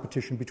there's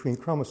competition between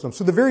chromosomes.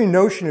 So the very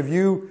notion of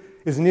you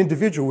as an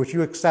individual, which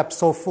you accept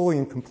so fully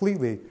and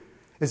completely,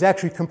 is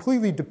actually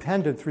completely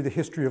dependent through the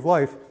history of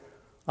life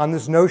on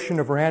this notion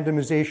of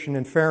randomization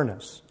and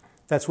fairness.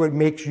 That's what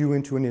makes you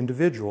into an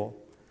individual,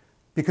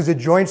 because it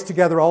joins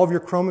together all of your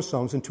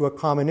chromosomes into a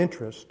common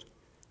interest.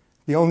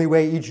 The only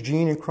way each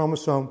gene and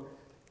chromosome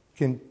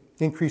can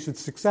increase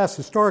its success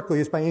historically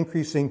is by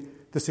increasing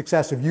the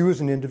success of you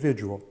as an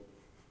individual.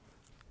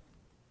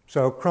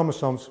 So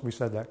chromosomes, we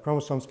said that,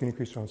 chromosomes can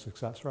increase their own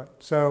success, right?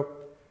 So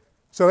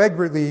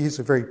Egbert Lee, he's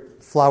a very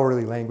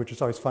flowery language,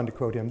 it's always fun to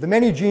quote him. The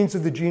many genes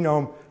of the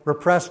genome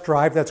repress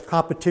drive, that's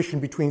competition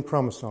between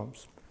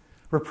chromosomes.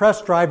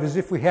 Repressed drive is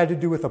if we had to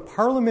do with a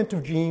parliament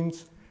of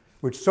genes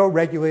which so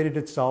regulated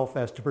itself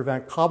as to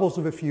prevent cabals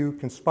of a few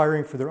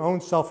conspiring for their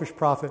own selfish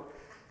profit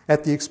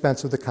at the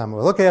expense of the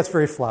commonweal. Okay, that's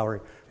very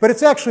flowery. But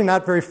it's actually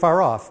not very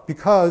far off,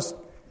 because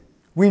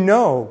we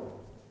know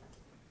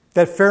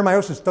that fair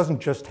meiosis doesn't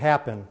just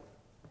happen.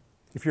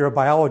 If you're a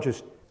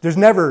biologist, there's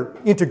never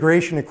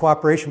integration and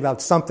cooperation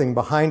without something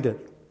behind it.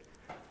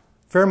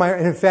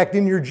 And in fact,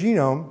 in your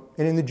genome,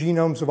 and in the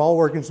genomes of all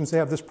organisms that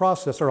have this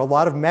process, are a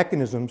lot of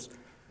mechanisms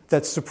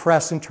that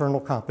suppress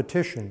internal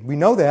competition. We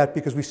know that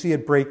because we see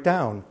it break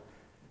down,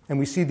 and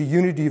we see the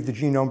unity of the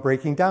genome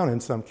breaking down in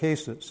some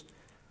cases.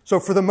 So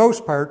for the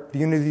most part, the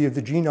unity of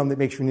the genome that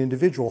makes you an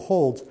individual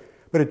holds,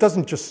 but it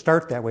doesn't just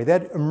start that way.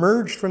 That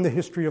emerged from the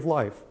history of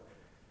life,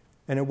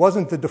 and it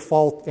wasn't the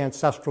default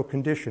ancestral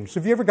condition. So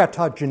if you ever got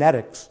taught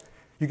genetics,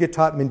 you get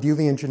taught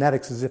Mendelian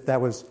genetics as if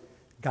that was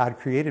God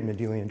created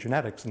Mendelian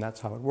genetics, and that's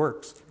how it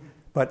works.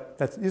 But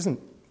that isn't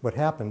what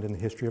happened in the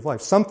history of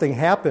life. Something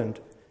happened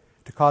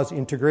to cause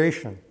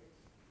integration.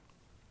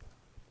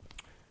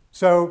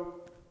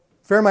 So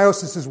fair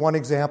meiosis is one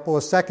example.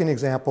 A second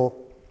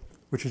example,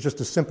 which is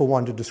just a simple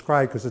one to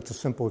describe because it's a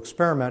simple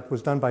experiment,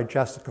 was done by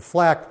Jessica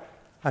Flack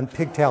on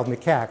pigtailed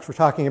macaques. We're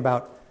talking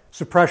about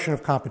suppression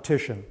of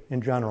competition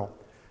in general.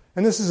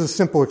 And this is a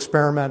simple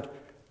experiment.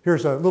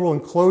 Here's a little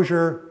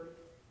enclosure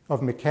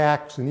of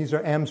macaques, and these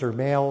are M's or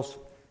males.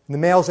 And the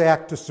males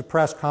act to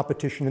suppress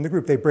competition in the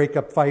group. They break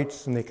up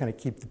fights, and they kind of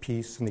keep the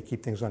peace, and they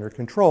keep things under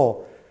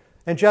control.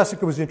 And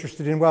Jessica was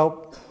interested in,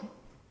 well,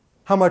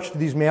 how much do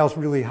these males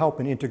really help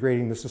in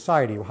integrating the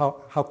society?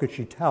 How could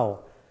she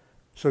tell?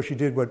 So she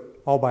did what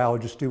all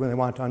biologists do when they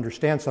want to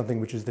understand something,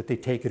 which is that they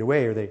take it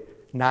away or they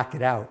knock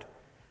it out.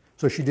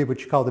 So she did what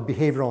she called the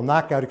behavioral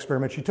knockout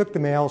experiment. She took the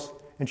males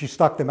and she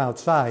stuck them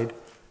outside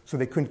so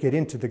they couldn't get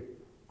into the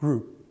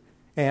group.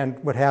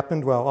 And what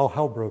happened? Well, all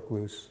hell broke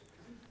loose.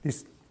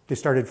 They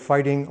started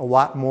fighting a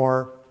lot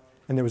more,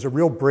 and there was a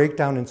real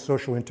breakdown in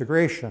social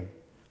integration.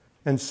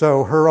 And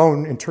so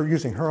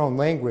using her own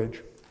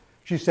language,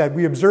 she said,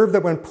 we observed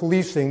that when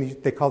policing,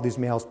 they call these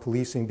males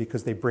policing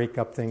because they break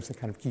up things and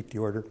kind of keep the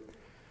order.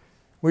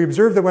 We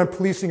observed that when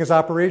policing is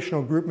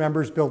operational, group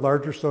members build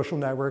larger social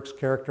networks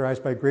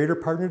characterized by greater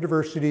partner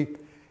diversity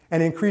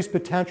and increased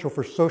potential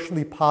for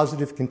socially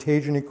positive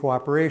contagion and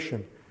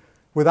cooperation.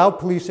 Without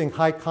policing,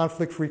 high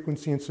conflict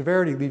frequency and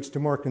severity leads to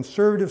more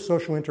conservative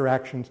social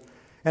interactions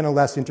and a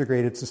less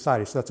integrated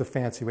society. So that's a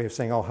fancy way of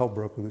saying all hell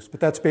broke loose. But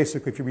that's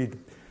basically, if you read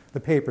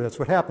the paper, that's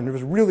what happened. There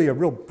was really a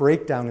real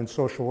breakdown in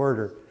social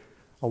order.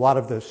 A lot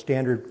of the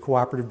standard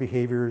cooperative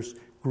behaviors,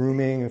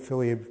 grooming,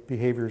 affiliated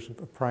behaviors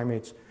of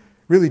primates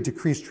really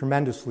decreased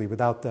tremendously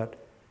without that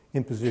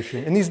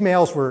imposition. And these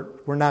males were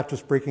not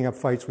just breaking up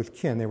fights with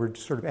kin. They were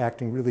sort of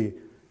acting really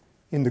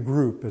in the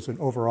group as an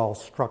overall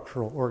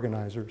structural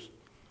organizers.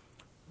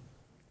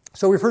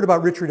 So we've heard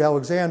about Richard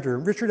Alexander.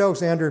 Richard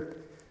Alexander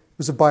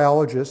was a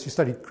biologist. He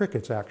studied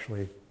crickets,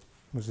 actually. It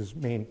was his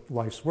main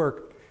life's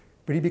work.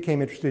 But he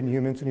became interested in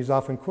humans, and he's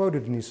often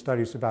quoted in these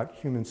studies about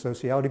human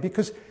sociality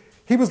because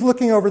he was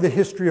looking over the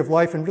history of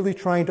life and really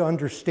trying to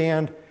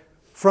understand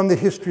from the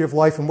history of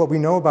life and what we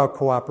know about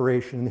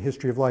cooperation in the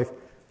history of life,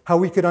 how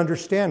we could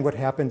understand what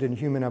happened in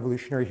human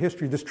evolutionary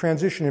history. This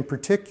transition in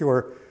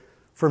particular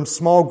from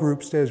small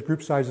groups to as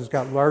group sizes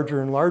got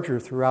larger and larger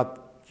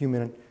throughout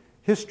human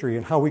history,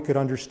 and how we could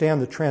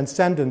understand the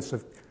transcendence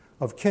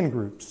of kin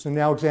groups. And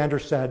Alexander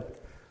said,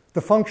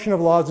 the function of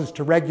laws is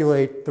to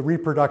regulate the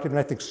reproductive and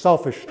I think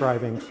selfish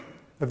strivings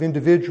of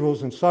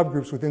individuals and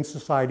subgroups within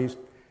societies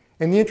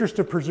in the interest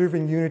of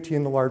preserving unity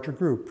in the larger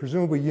group.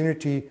 Presumably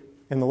unity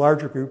in the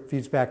larger group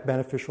feeds back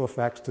beneficial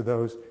effects to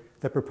those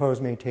that propose,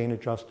 maintain,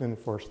 adjust, and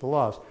enforce the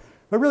laws.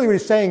 But really what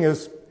he's saying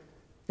is,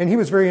 and he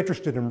was very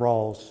interested in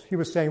Rawls, he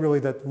was saying really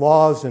that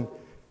laws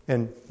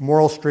and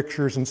moral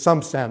strictures in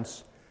some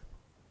sense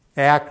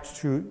act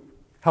to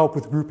help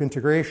with group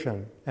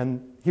integration.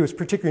 And he was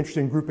particularly interested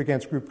in group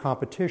against group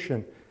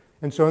competition.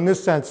 And so in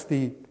this sense,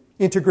 the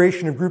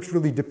integration of groups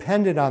really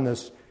depended on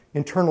this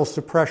internal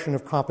suppression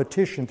of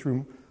competition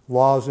through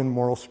laws and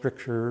moral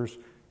strictures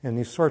and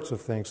these sorts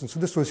of things. And so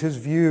this was his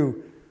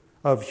view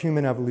of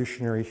human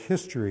evolutionary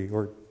history,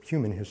 or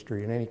human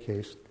history in any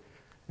case.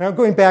 Now,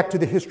 going back to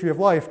the history of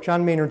life,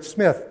 John Maynard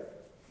Smith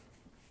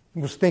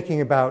was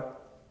thinking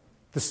about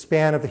the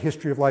span of the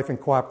history of life and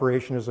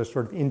cooperation, as I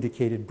sort of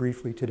indicated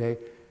briefly today.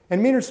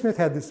 And Maynard Smith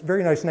had this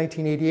very nice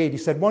 1988. He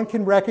said, one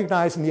can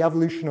recognize in the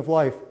evolution of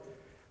life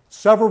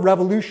several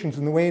revolutions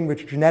in the way in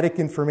which genetic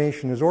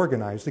information is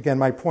organized. Again,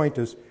 my point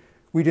is,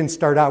 we didn't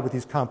start out with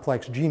these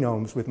complex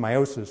genomes with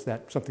meiosis.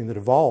 That's something that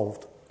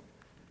evolved.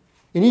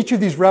 In each of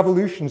these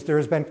revolutions, there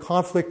has been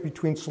conflict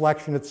between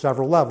selection at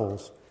several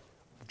levels: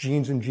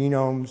 genes and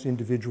genomes,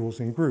 individuals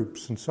and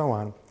groups, and so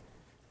on.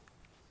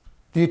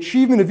 The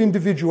achievement of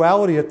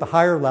individuality at the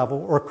higher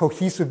level, or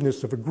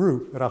cohesiveness of a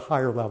group at a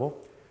higher level,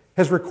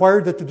 has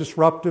required that the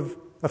disruptive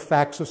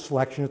effects of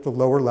selection at the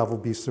lower level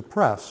be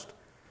suppressed.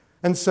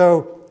 And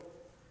so,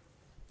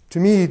 to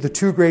me, the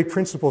two great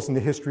principles in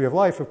the history of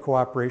life of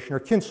cooperation are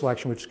kin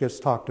selection, which gets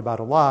talked about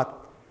a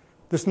lot.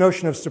 This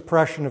notion of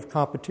suppression of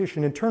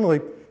competition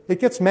internally, it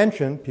gets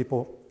mentioned.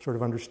 People sort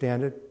of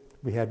understand it.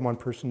 We had one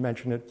person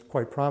mention it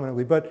quite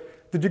prominently. But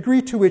the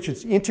degree to which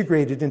it's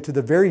integrated into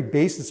the very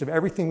basis of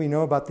everything we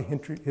know about the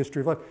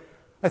history of life,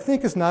 I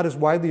think is not as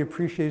widely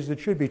appreciated as it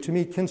should be. To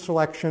me, kin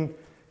selection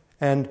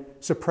and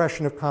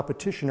suppression of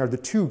competition are the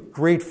two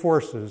great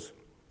forces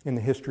in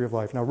the history of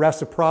life. Now,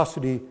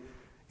 reciprocity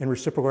and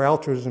reciprocal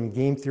altruism and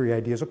game theory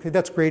ideas, okay,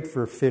 that's great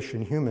for fish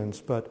and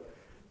humans, but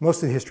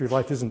most of the history of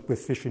life isn't with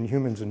fish and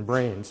humans and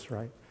brains,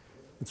 right?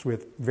 It's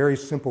with very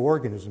simple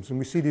organisms. And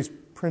we see these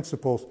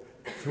principles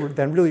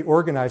then really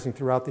organizing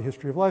throughout the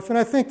history of life. And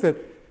I think that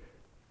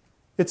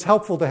it's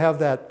helpful to have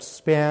that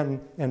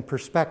span and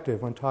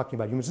perspective when talking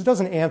about humans. It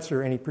doesn't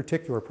answer any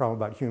particular problem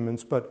about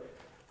humans, but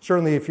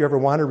certainly if you ever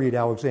want to read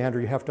Alexander,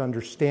 you have to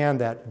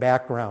understand that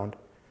background,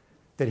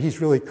 that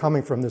he's really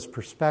coming from this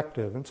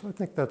perspective. And so I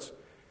think that's,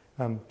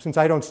 since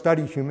I don't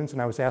study humans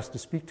and I was asked to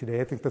speak today,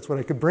 I think that's what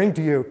I could bring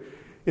to you,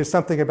 is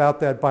something about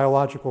that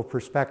biological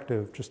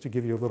perspective, just to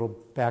give you a little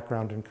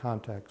background and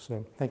context.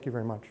 So thank you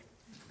very much.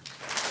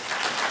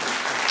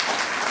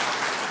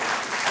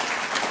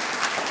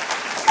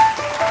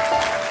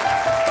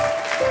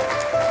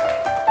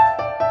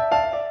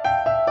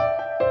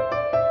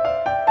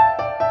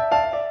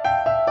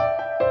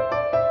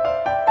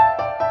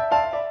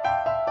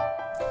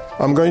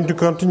 I'm going to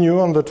continue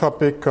on the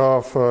topic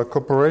of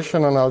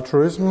cooperation and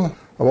altruism.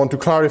 I want to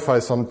clarify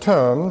some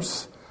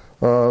terms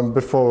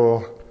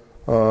before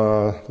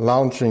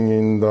launching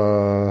in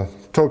the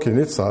talk in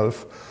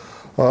itself.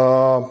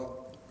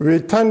 We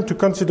tend to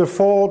consider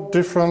four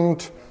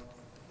different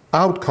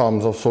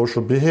outcomes of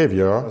social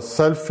behavior: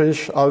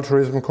 selfish,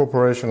 altruism,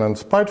 cooperation, and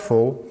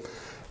spiteful.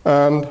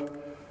 And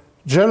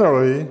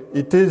generally,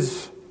 it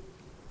is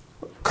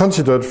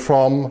considered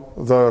from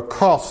the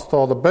cost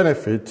or the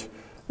benefit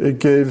it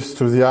gives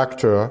to the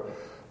actor.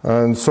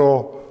 And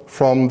so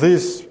from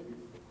this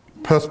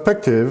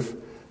perspective,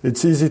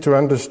 it's easy to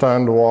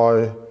understand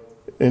why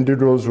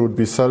individuals would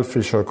be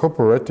selfish or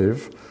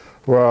cooperative,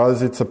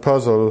 whereas it's a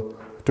puzzle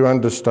to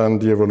understand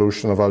the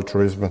evolution of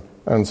altruism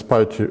and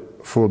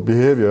spiteful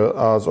behavior,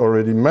 as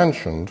already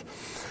mentioned.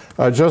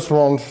 I just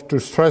want to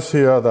stress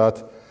here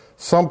that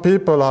some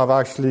people have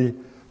actually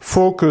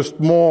focused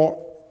more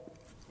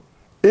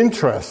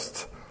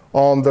interest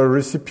on the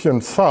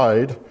recipient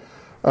side.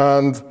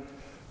 And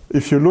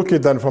if you look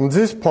at that from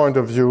this point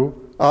of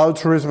view,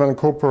 altruism and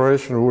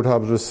cooperation would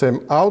have the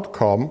same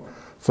outcome,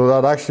 so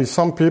that actually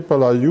some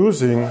people are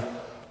using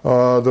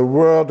the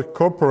word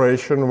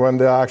cooperation when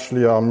they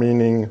actually are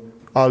meaning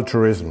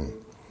altruism.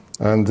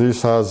 And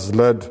this has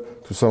led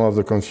to some of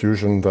the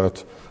confusion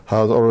that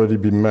has already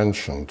been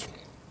mentioned.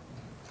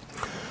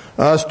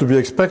 As to be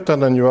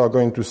expected, and you are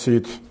going to see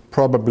it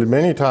probably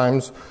many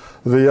times,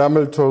 the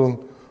Hamilton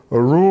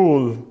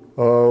rule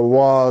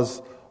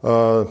was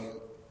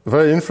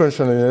very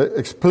influential in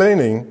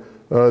explaining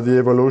the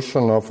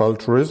evolution of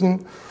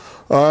altruism.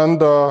 And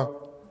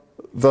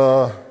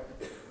the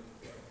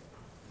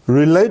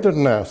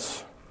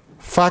relatedness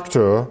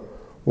factor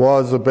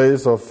was the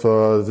base of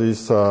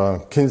this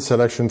kin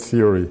selection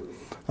theory.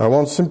 I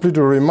want simply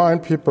to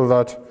remind people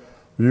that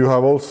you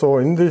have also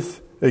in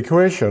this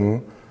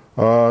equation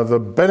the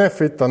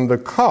benefit and the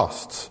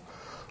costs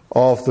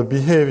of the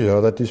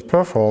behavior that is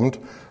performed,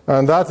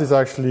 and that is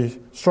actually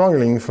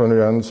strongly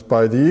influenced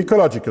by the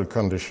ecological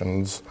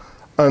conditions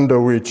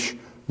under which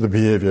the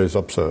behavior is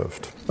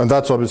observed. And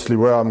that's obviously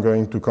where I'm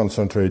going to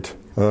concentrate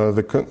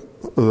the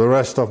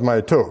rest of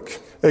my talk.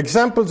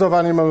 Examples of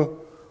animal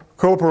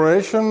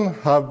cooperation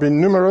have been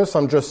numerous.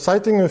 I'm just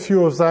citing a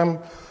few of them.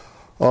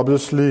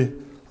 Obviously,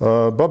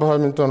 Bob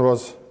Hamilton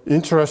was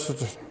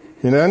interested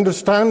in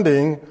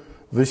understanding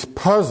this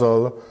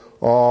puzzle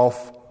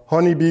of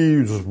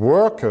honeybees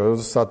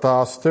workers that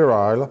are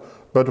sterile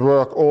but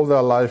work all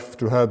their life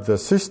to help their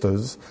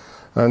sisters.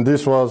 And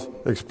this was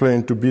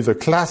explained to be the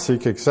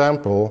classic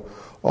example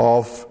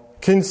of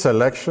kin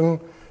selection.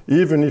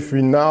 Even if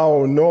we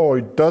now know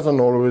it doesn't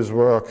always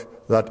work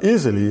that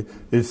easily,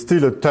 it's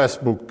still a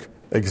textbook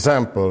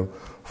example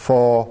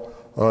for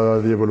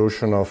the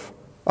evolution of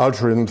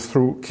altruism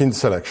through kin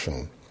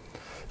selection.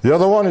 The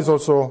other one is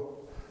also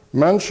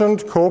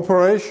mentioned,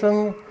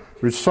 cooperation,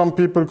 which some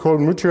people call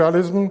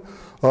mutualism,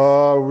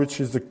 which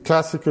is the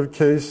classical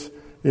case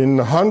in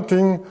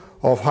hunting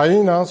of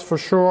hyenas for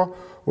sure,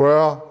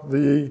 where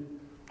the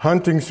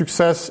hunting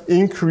success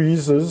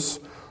increases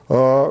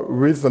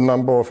with the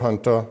number of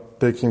hunters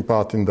taking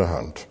part in the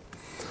hunt.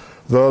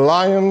 The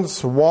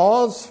lions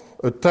was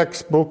a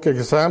textbook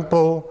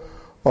example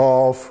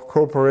of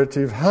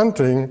cooperative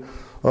hunting.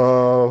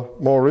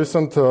 More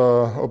recent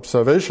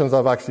observations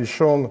have actually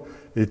shown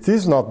it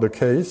is not the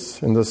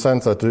case, in the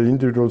sense that the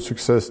individual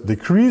success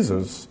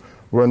decreases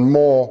when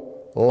more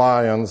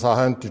lions are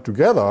hunted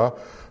together,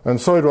 and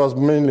so it was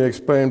mainly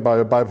explained by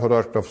a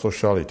byproduct of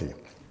sociality.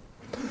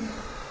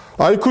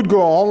 I could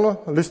go on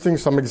listing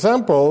some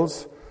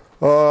examples.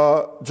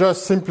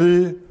 Just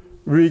simply,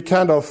 we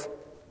kind of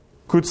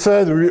could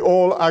say that we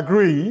all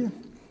agree,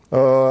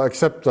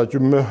 except that you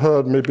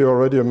heard maybe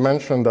already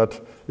mentioned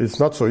that it's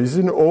not so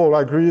easy. All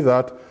agree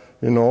that,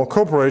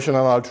 cooperation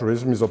and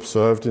altruism is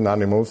observed in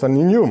animals and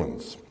in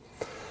humans.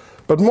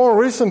 But more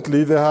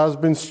recently, there has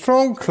been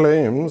strong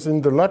claims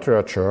in the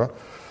literature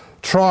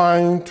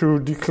trying to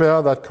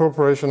declare that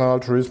cooperation and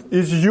altruism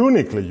is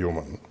uniquely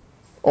human,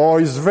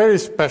 or is very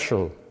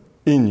special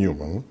in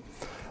human,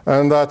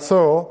 and that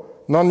so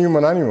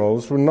non-human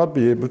animals will not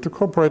be able to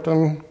cooperate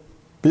and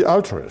be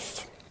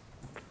altruist.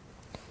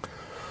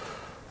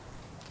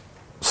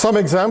 Some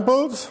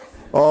examples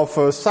of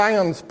a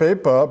science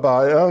paper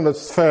by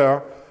Ernest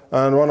Fair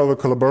and one of the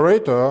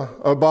collaborators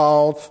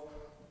about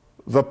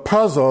the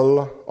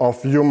puzzle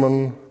of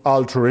human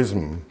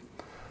altruism,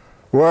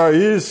 where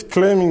he is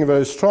claiming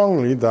very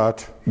strongly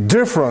that,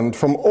 different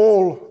from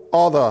all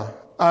other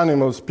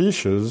animal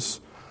species,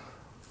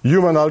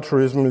 human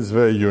altruism is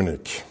very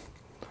unique.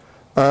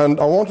 And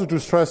I wanted to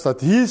stress that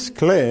his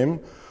claim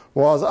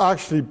was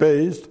actually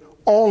based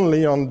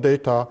only on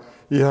data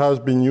he has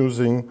been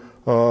using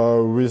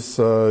with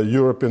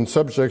European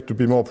subject, to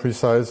be more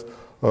precise,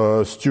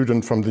 a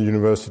student from the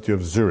University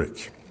of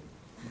Zurich.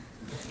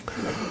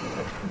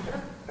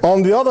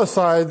 On the other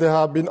side, there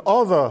have been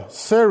other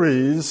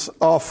series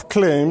of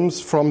claims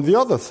from the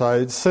other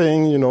side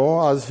saying,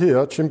 as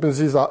here,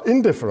 chimpanzees are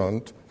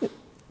indifferent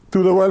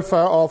to the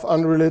welfare of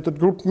unrelated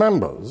group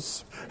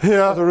members.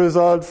 Here, the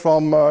result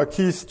from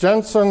Keith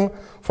Jensen,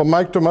 from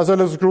Mike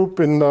Tomasello's group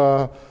in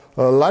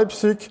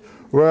Leipzig,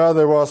 where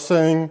they were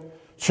saying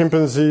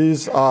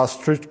chimpanzees are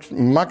strict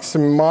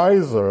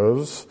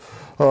maximizers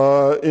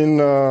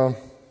in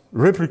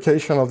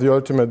replication of the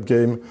ultimate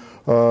game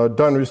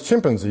done with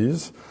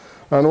chimpanzees.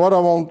 And what I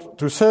want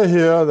to say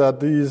here,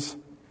 that these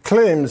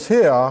claims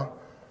here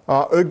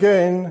are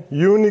again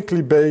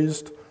uniquely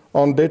based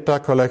on data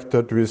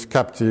collected with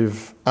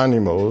captive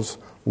animals,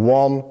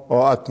 one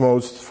or at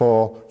most,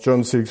 for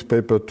John Silk's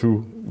paper,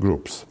 2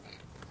 groups.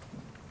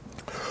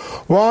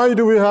 Why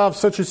do we have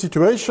such a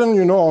situation?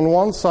 On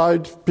one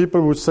side,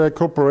 people would say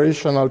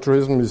cooperation,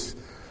 altruism is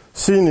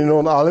seen in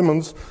all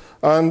elements,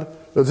 and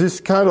this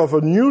kind of a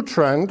new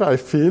trend, I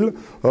feel,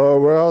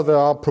 where they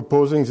are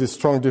proposing this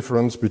strong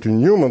difference between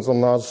humans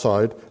on the other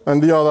side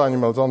and the other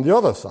animals on the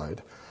other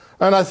side.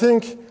 And I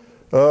think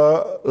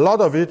a lot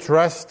of it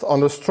rests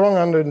on a strong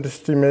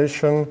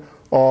underestimation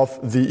of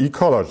the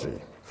ecology.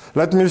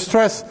 Let me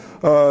stress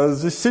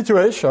this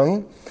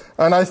situation,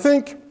 and I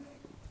think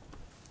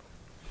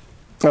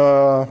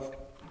a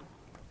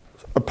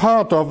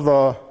part of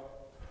the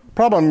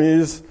problem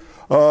is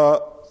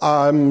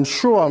I'm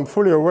sure, I'm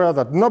fully aware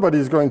that nobody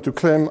is going to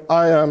claim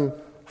I am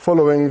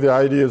following the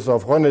ideas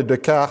of René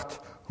Descartes,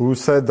 who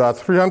said that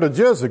 300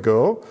 years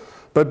ago,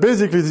 but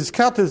basically this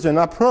Cartesian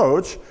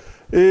approach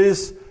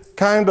is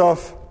kind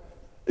of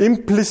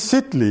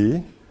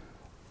implicitly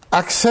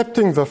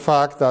accepting the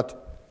fact that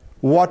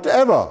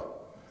whatever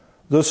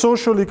the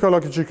social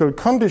ecological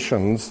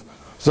conditions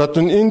that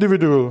an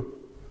individual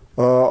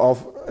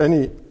of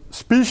any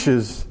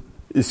species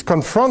is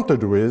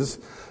confronted with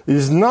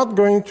is not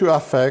going to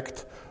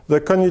affect the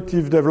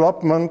cognitive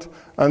development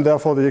and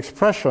therefore the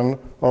expression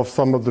of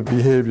some of the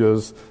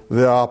behaviors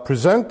they are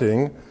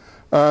presenting.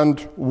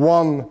 And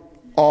one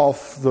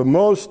of the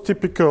most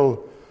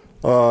typical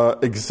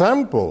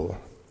example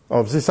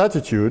of this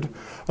attitude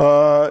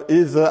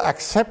is the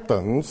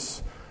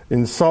acceptance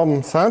in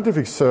some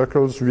scientific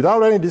circles,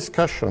 without any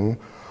discussion,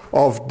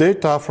 of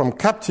data from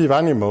captive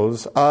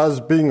animals as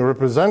being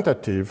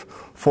representative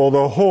for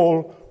the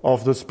whole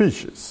of the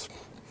species.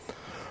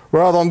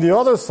 Whereas on the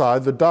other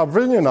side, the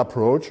Darwinian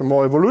approach, a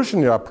more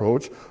evolutionary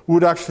approach,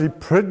 would actually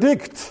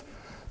predict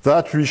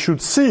that we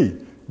should see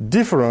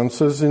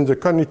differences in the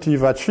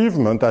cognitive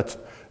achievement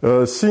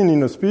seen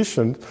in a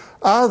species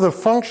as a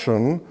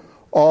function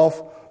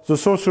of the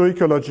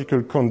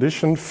socio-ecological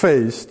condition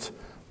faced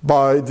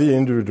by the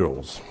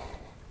individuals.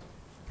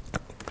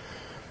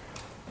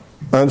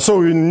 And so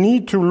we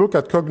need to look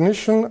at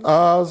cognition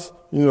as,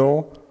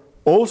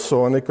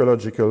 also an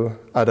ecological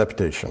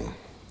adaptation.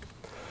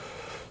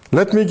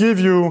 Let me give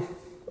you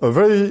a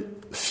very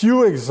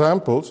few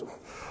examples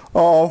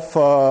of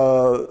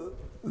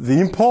the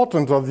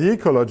importance of the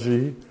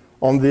ecology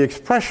on the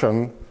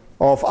expression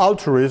of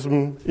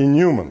altruism in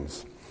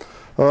humans.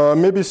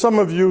 Maybe some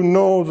of you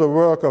know the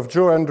work of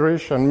Joe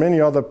Hendrich and many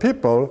other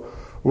people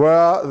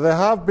where they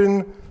have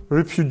been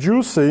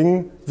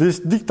reproducing this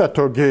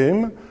dictator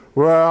game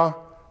where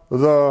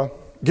the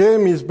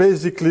game is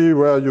basically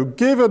where you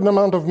give an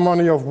amount of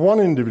money of one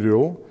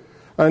individual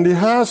and he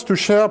has to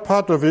share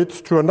part of it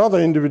to another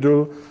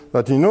individual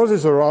that he knows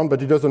is around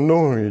but he doesn't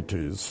know who it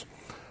is.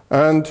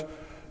 And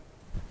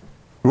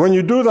when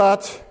you do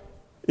that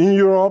in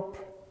Europe,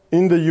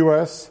 in the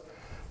US,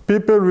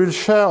 people will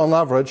share on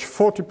average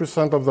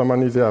 40% of the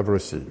money they have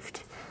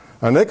received.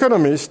 And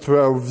economists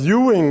were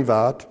viewing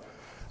that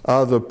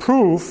as the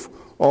proof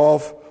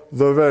of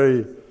the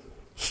very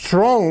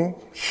strong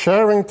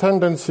sharing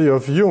tendency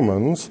of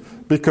humans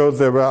because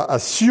they were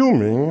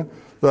assuming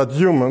that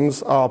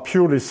humans are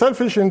purely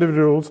selfish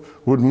individuals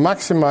who would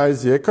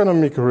maximize the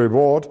economic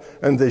reward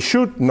and they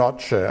should not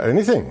share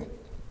anything.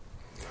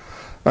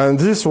 And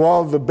this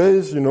was the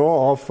base,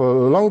 of a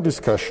long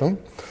discussion.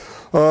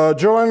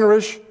 Joe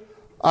Hendrich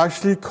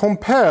actually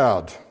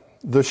compared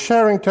the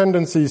sharing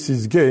tendencies in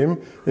this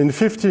game in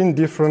 15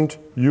 different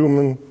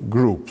human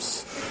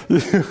groups. You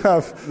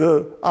have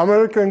the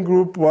American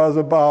group was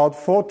about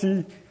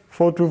 40 to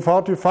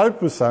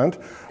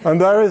 45%,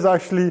 and there is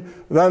actually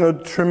then a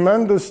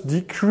tremendous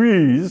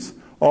decrease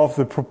of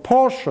the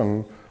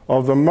proportion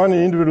of the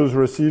money individuals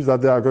receive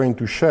that they are going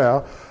to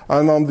share.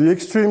 And on the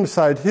extreme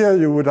side here,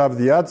 you would have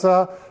the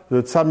Hadza,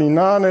 the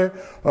Tsaminane,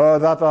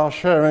 that are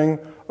sharing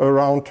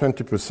around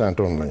 20%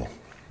 only.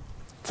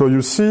 So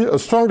you see a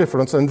strong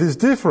difference, and this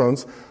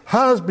difference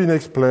has been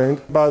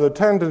explained by the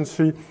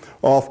tendency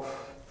of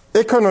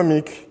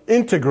economic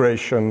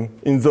integration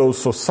in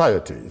those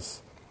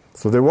societies.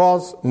 So there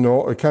was,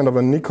 a kind of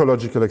an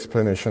ecological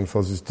explanation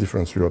for this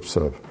difference we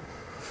observe.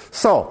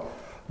 So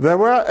there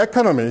were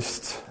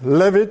economists,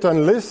 Levitt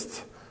and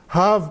List,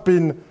 have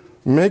been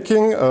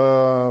making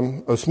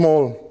a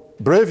small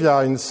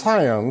breviary in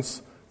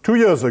Science 2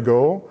 years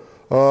ago,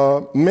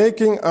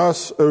 making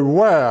us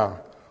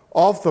aware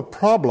of the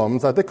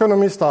problems that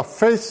economists are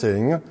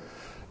facing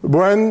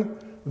when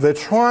they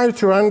try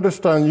to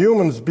understand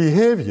humans'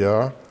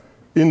 behavior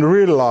in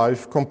real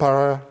life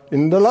compared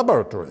in the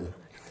laboratory.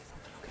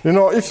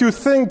 If you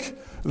think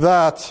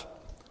that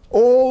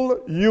all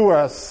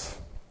US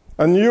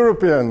and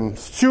European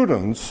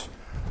students,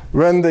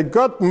 when they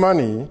got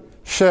money,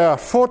 share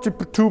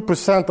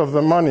 42% of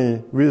the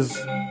money with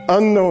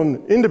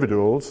unknown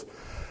individuals,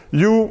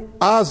 you,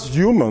 as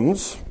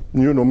humans,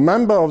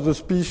 member of the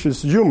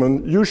species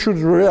human, you should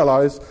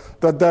realize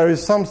that there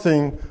is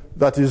something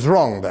that is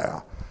wrong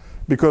there.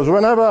 Because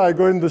whenever I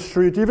go in the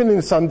street, even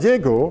in San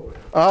Diego,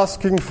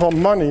 asking for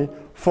money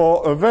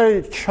for a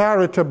very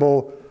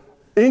charitable,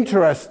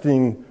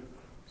 interesting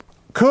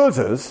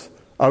causes,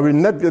 I will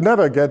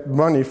never get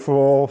money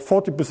for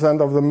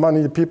 40% of the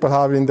money people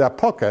have in their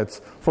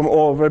pockets from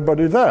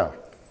everybody there.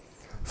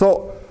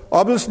 So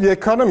obviously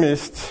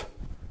economists,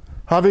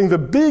 having the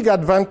big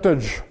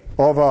advantage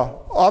over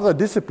other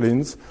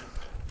disciplines,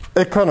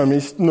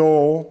 economists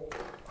know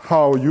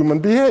how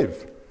humans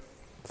behave.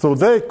 So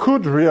they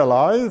could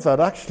realize that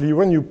actually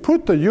when you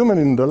put a human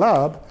in the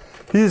lab,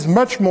 he is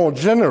much more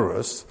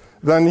generous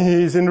than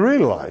he is in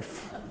real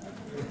life.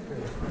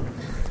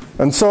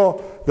 And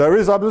so there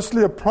is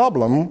obviously a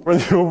problem when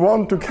you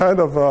want to kind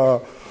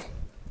of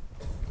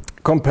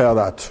compare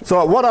that.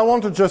 So what I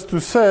wanted just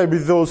to say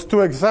with those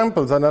two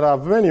examples, and there are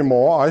many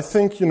more, I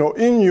think,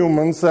 in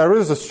humans there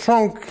is a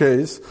strong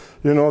case,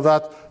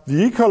 that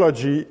the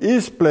ecology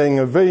is playing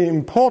a very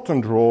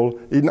important role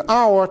in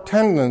our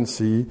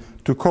tendency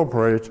to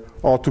cooperate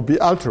or to be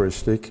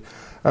altruistic.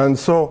 And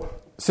so,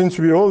 since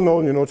we all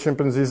know,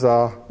 chimpanzees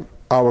are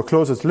our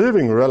closest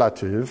living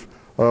relative,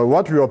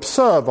 what we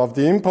observe of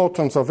the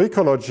importance of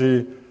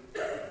ecology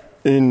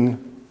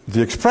in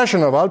the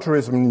expression of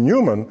altruism in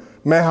human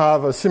may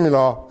have a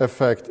similar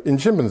effect in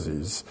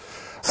chimpanzees.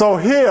 So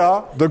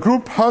here, the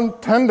group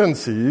hunt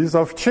tendencies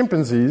of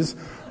chimpanzees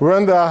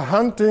when they are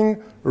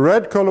hunting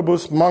red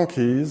colobus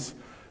monkeys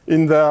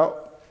in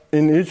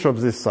each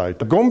of these sites.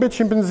 The Gombe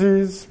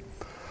chimpanzees,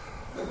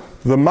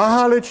 the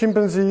Mahale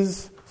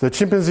chimpanzees, the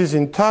chimpanzees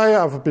in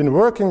Thai I've been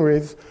working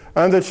with,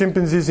 and the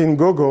chimpanzees in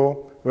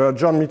Gogo, where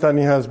John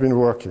Mitani has been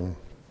working.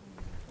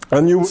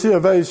 And you see a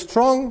very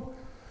strong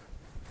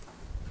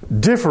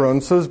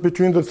differences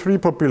between the three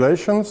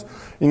populations.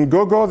 In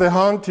Gogo, they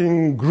hunt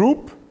in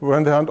group,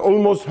 when they hunt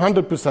almost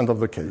 100% of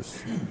the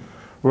case.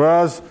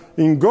 Whereas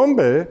in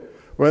Gombe,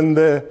 when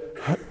they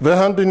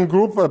hunt in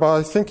group, about,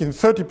 I think, in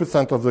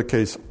 30% of the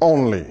case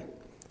only.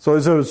 So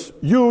there's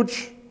a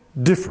huge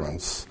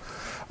difference.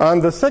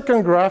 And the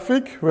second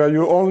graphic, where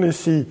you only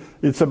see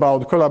it's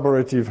about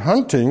collaborative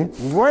hunting,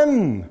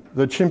 when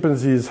the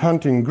chimpanzees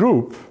hunt in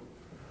group,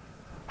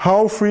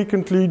 how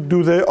frequently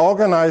do they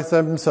organize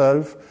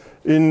themselves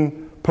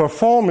in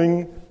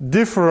performing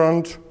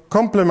different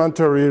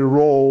complementary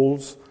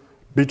roles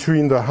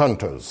between the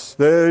hunters?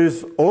 There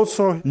is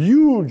also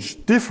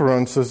huge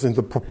differences in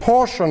the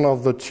proportion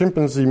of the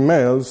chimpanzee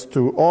males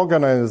to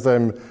organize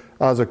them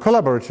as a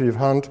collaborative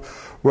hunt,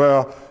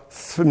 where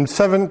in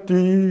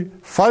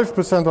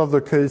 75% of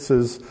the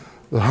cases,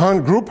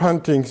 group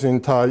huntings in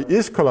Thai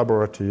is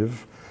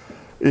collaborative.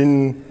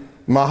 In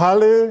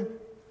Mahale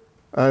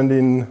and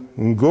in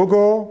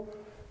Ngogo,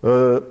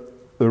 the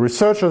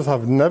researchers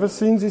have never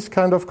seen this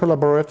kind of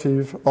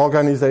collaborative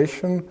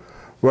organization,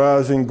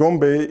 whereas in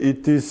Gombe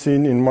it is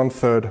seen in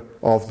 1/3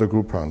 of the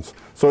group hunts.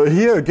 So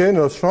here again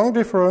a strong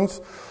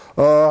difference.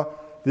 The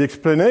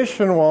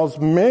explanation was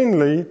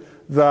mainly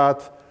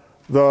that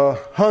the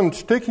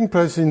hunt taking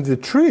place in the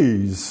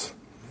trees,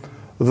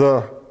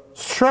 the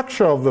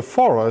structure of the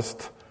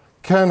forest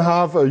can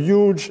have a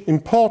huge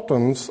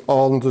importance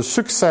on the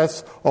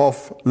success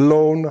of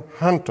lone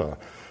hunter.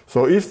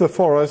 So if the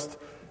forest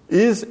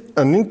is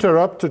an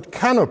interrupted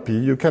canopy,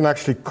 you can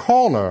actually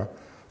corner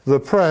the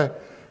prey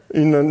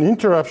in an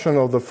interruption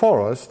of the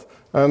forest,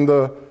 and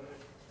the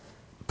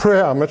prey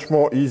are much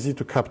more easy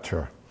to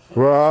capture.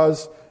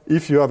 Whereas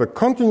if you have a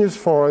continuous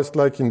forest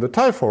like in the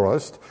Thai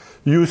forest,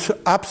 you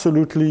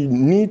absolutely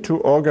need to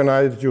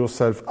organize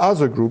yourself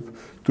as a group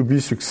to be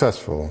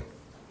successful.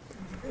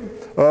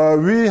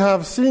 We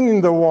have seen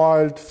in the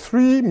wild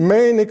 3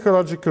 main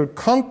ecological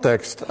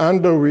contexts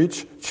under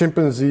which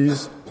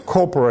chimpanzees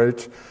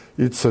cooperate.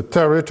 It's a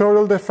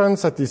territorial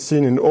defense that is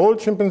seen in all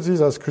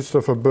chimpanzees, as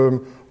Christophe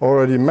Boehm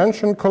already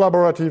mentioned,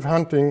 collaborative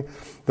hunting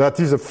that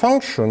is a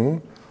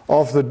function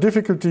of the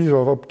difficulties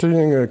of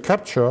obtaining a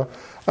capture,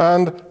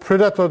 and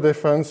predator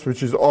defense,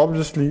 which is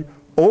obviously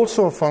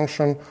also a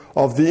function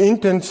of the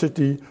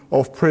intensity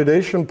of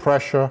predation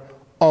pressure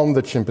on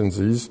the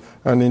chimpanzees.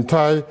 And in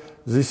Thai,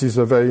 this is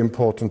a very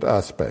important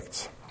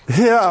aspect.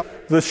 Here,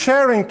 the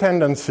sharing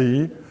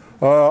tendency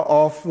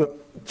of the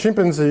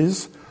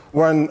chimpanzees,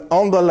 when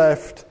on the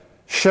left,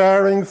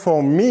 sharing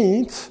for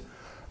meat,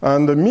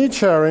 and the meat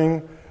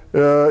sharing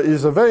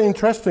is a very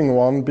interesting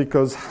one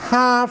because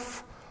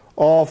half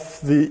of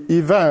the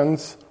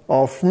events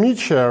of meat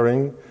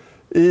sharing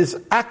is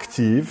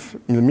active,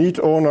 the meat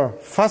owner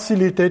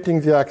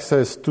facilitating the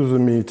access to the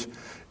meat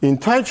in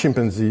Thai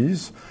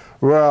chimpanzees,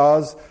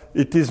 whereas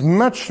it is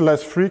much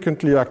less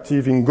frequently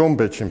active in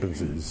Gombe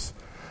chimpanzees.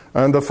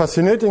 And the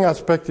fascinating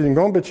aspect in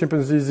Gombe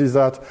chimpanzees is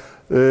that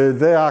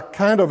they are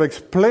kind of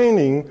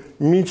explaining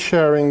meat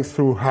sharing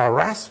through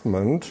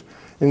harassment,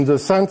 in the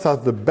sense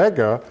that the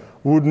beggar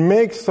would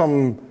make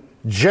some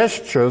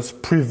gestures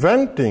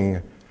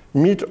preventing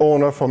meat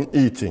owner from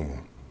eating.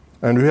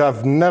 And we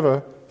have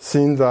never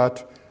seen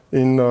that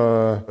in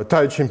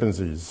Thai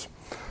chimpanzees.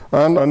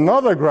 And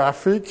another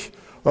graphic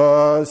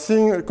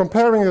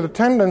comparing the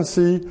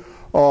tendency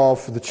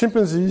of the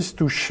chimpanzees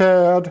to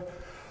share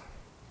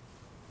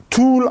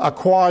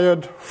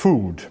tool-acquired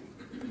food.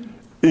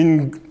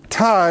 In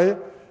Thai,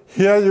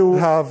 here you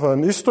have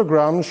an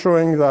histogram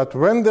showing that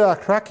when they are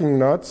cracking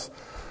nuts,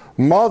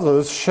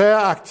 mothers share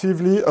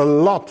actively a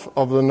lot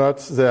of the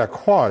nuts they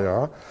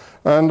acquire.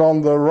 And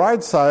on the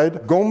right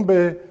side,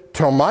 Gombe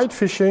termite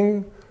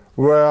fishing,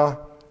 where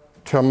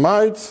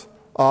termites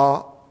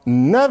are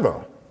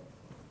never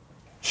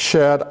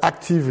shared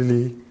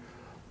actively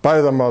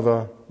by the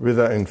mother with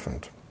their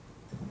infant.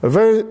 A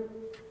very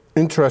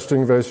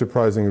interesting, very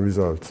surprising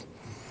result.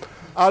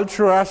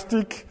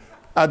 Altruistic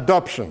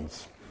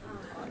adoptions.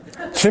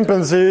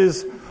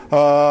 Chimpanzees,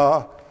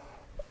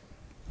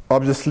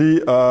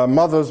 obviously,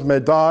 mothers may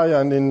die,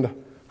 and in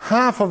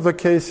half of the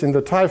case in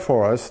the Thai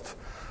forest,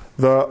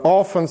 the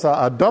orphans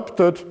are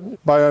adopted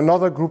by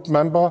another group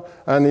member,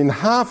 and in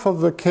half of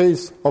the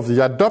case of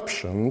the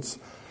adoptions,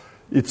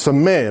 it's a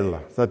male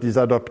that is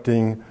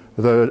adopting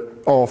the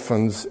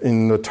orphans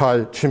in the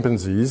Thai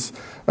chimpanzees.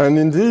 And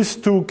in these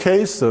 2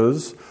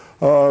 cases,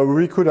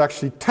 we could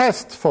actually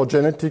test for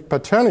genetic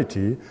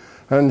paternity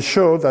and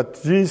show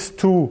that these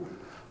 2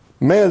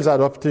 males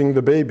adopting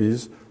the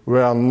babies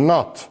were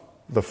not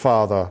the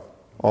father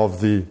of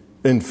the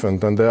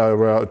infant, and they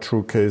were a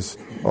true case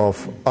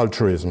of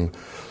altruism.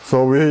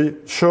 So we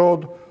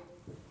showed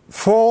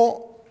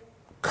 4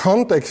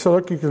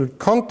 ecological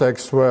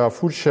contexts where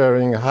food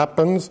sharing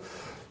happens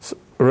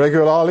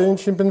regularly in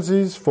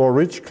chimpanzees for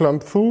rich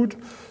clump food.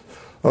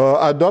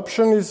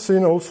 Adoption is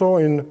seen also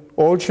in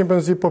all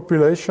chimpanzee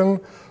population.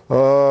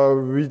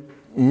 We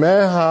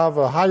may have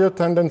a higher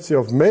tendency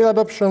of male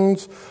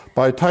adoptions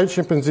by Thai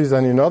chimpanzees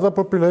than in other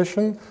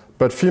populations,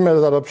 but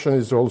female adoption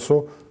is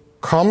also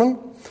common.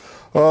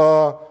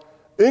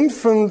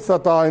 Infants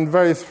that are in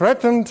very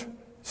threatened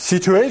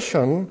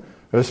situation,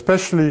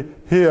 especially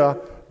here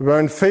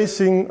when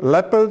facing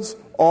leopards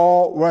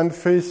or when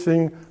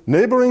facing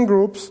neighboring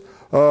groups,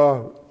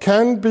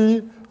 can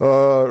be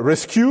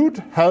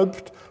rescued,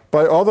 helped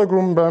by other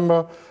group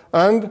members.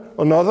 And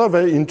another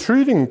very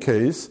intriguing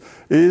case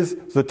is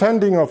the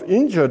tending of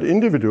injured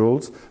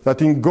individuals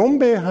that in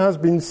Gombe has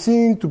been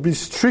seen to be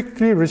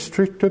strictly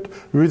restricted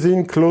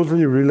within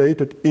closely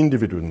related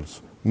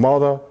individuals,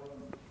 mother,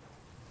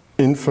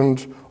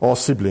 infant, or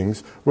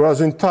siblings,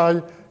 whereas in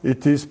Thai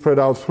it is spread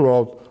out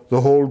throughout the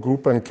whole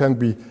group and can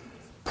be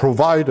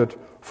provided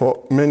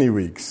for many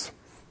weeks.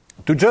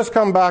 To just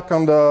come back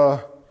on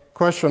the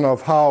question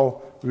of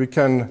how we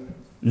can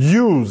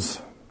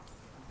use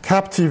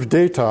captive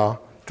data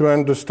to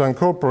understand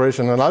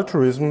cooperation and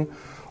altruism.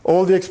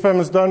 All the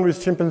experiments done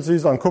with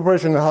chimpanzees on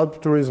cooperation and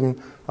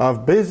altruism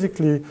have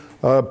basically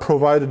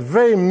provided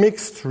very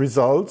mixed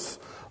results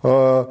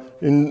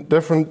in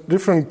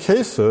different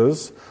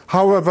cases.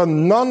 However,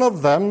 none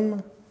of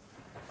them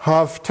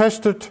have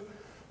tested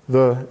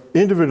the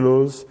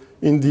individuals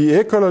in the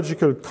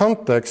ecological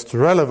context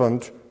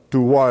relevant to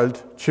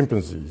wild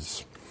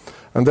chimpanzees.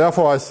 And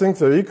therefore, I think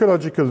the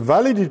ecological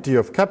validity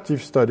of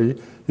captive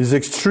study is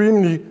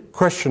extremely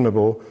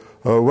questionable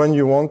when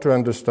you want to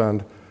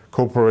understand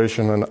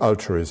cooperation and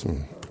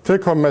altruism.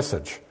 Take-home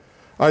message.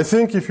 I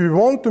think if we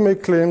want to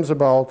make claims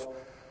about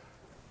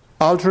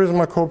altruism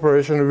and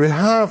cooperation, we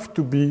have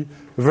to be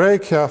very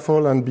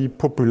careful and be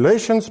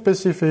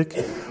population-specific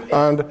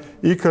and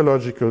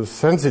ecological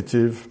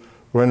sensitive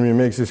when we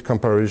make this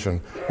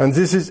comparison. And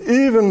this is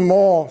even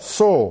more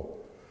so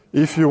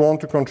if you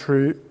want to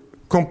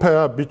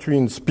compare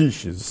between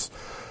species.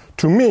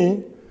 To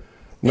me,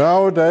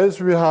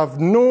 nowadays we have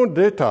no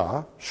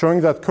data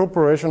showing that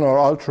cooperation or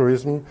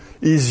altruism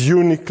is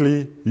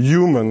uniquely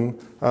human,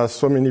 as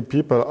so many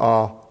people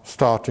are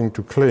starting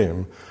to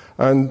claim.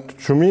 And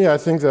to me, I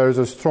think there is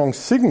a strong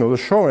signal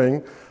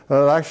showing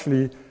that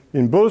actually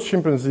in both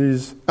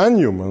chimpanzees and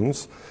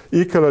humans,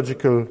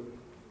 ecological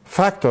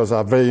factors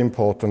are very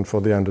important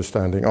for the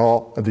understanding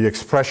or the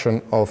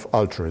expression of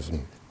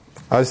altruism.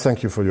 I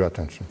thank you for your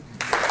attention.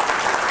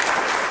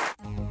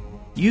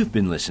 You've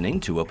been listening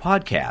to a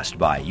podcast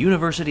by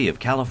University of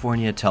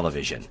California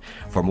Television.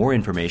 For more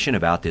information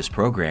about this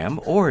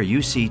program or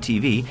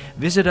UCTV,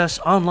 visit us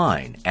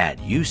online at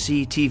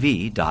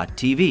uctv.tv.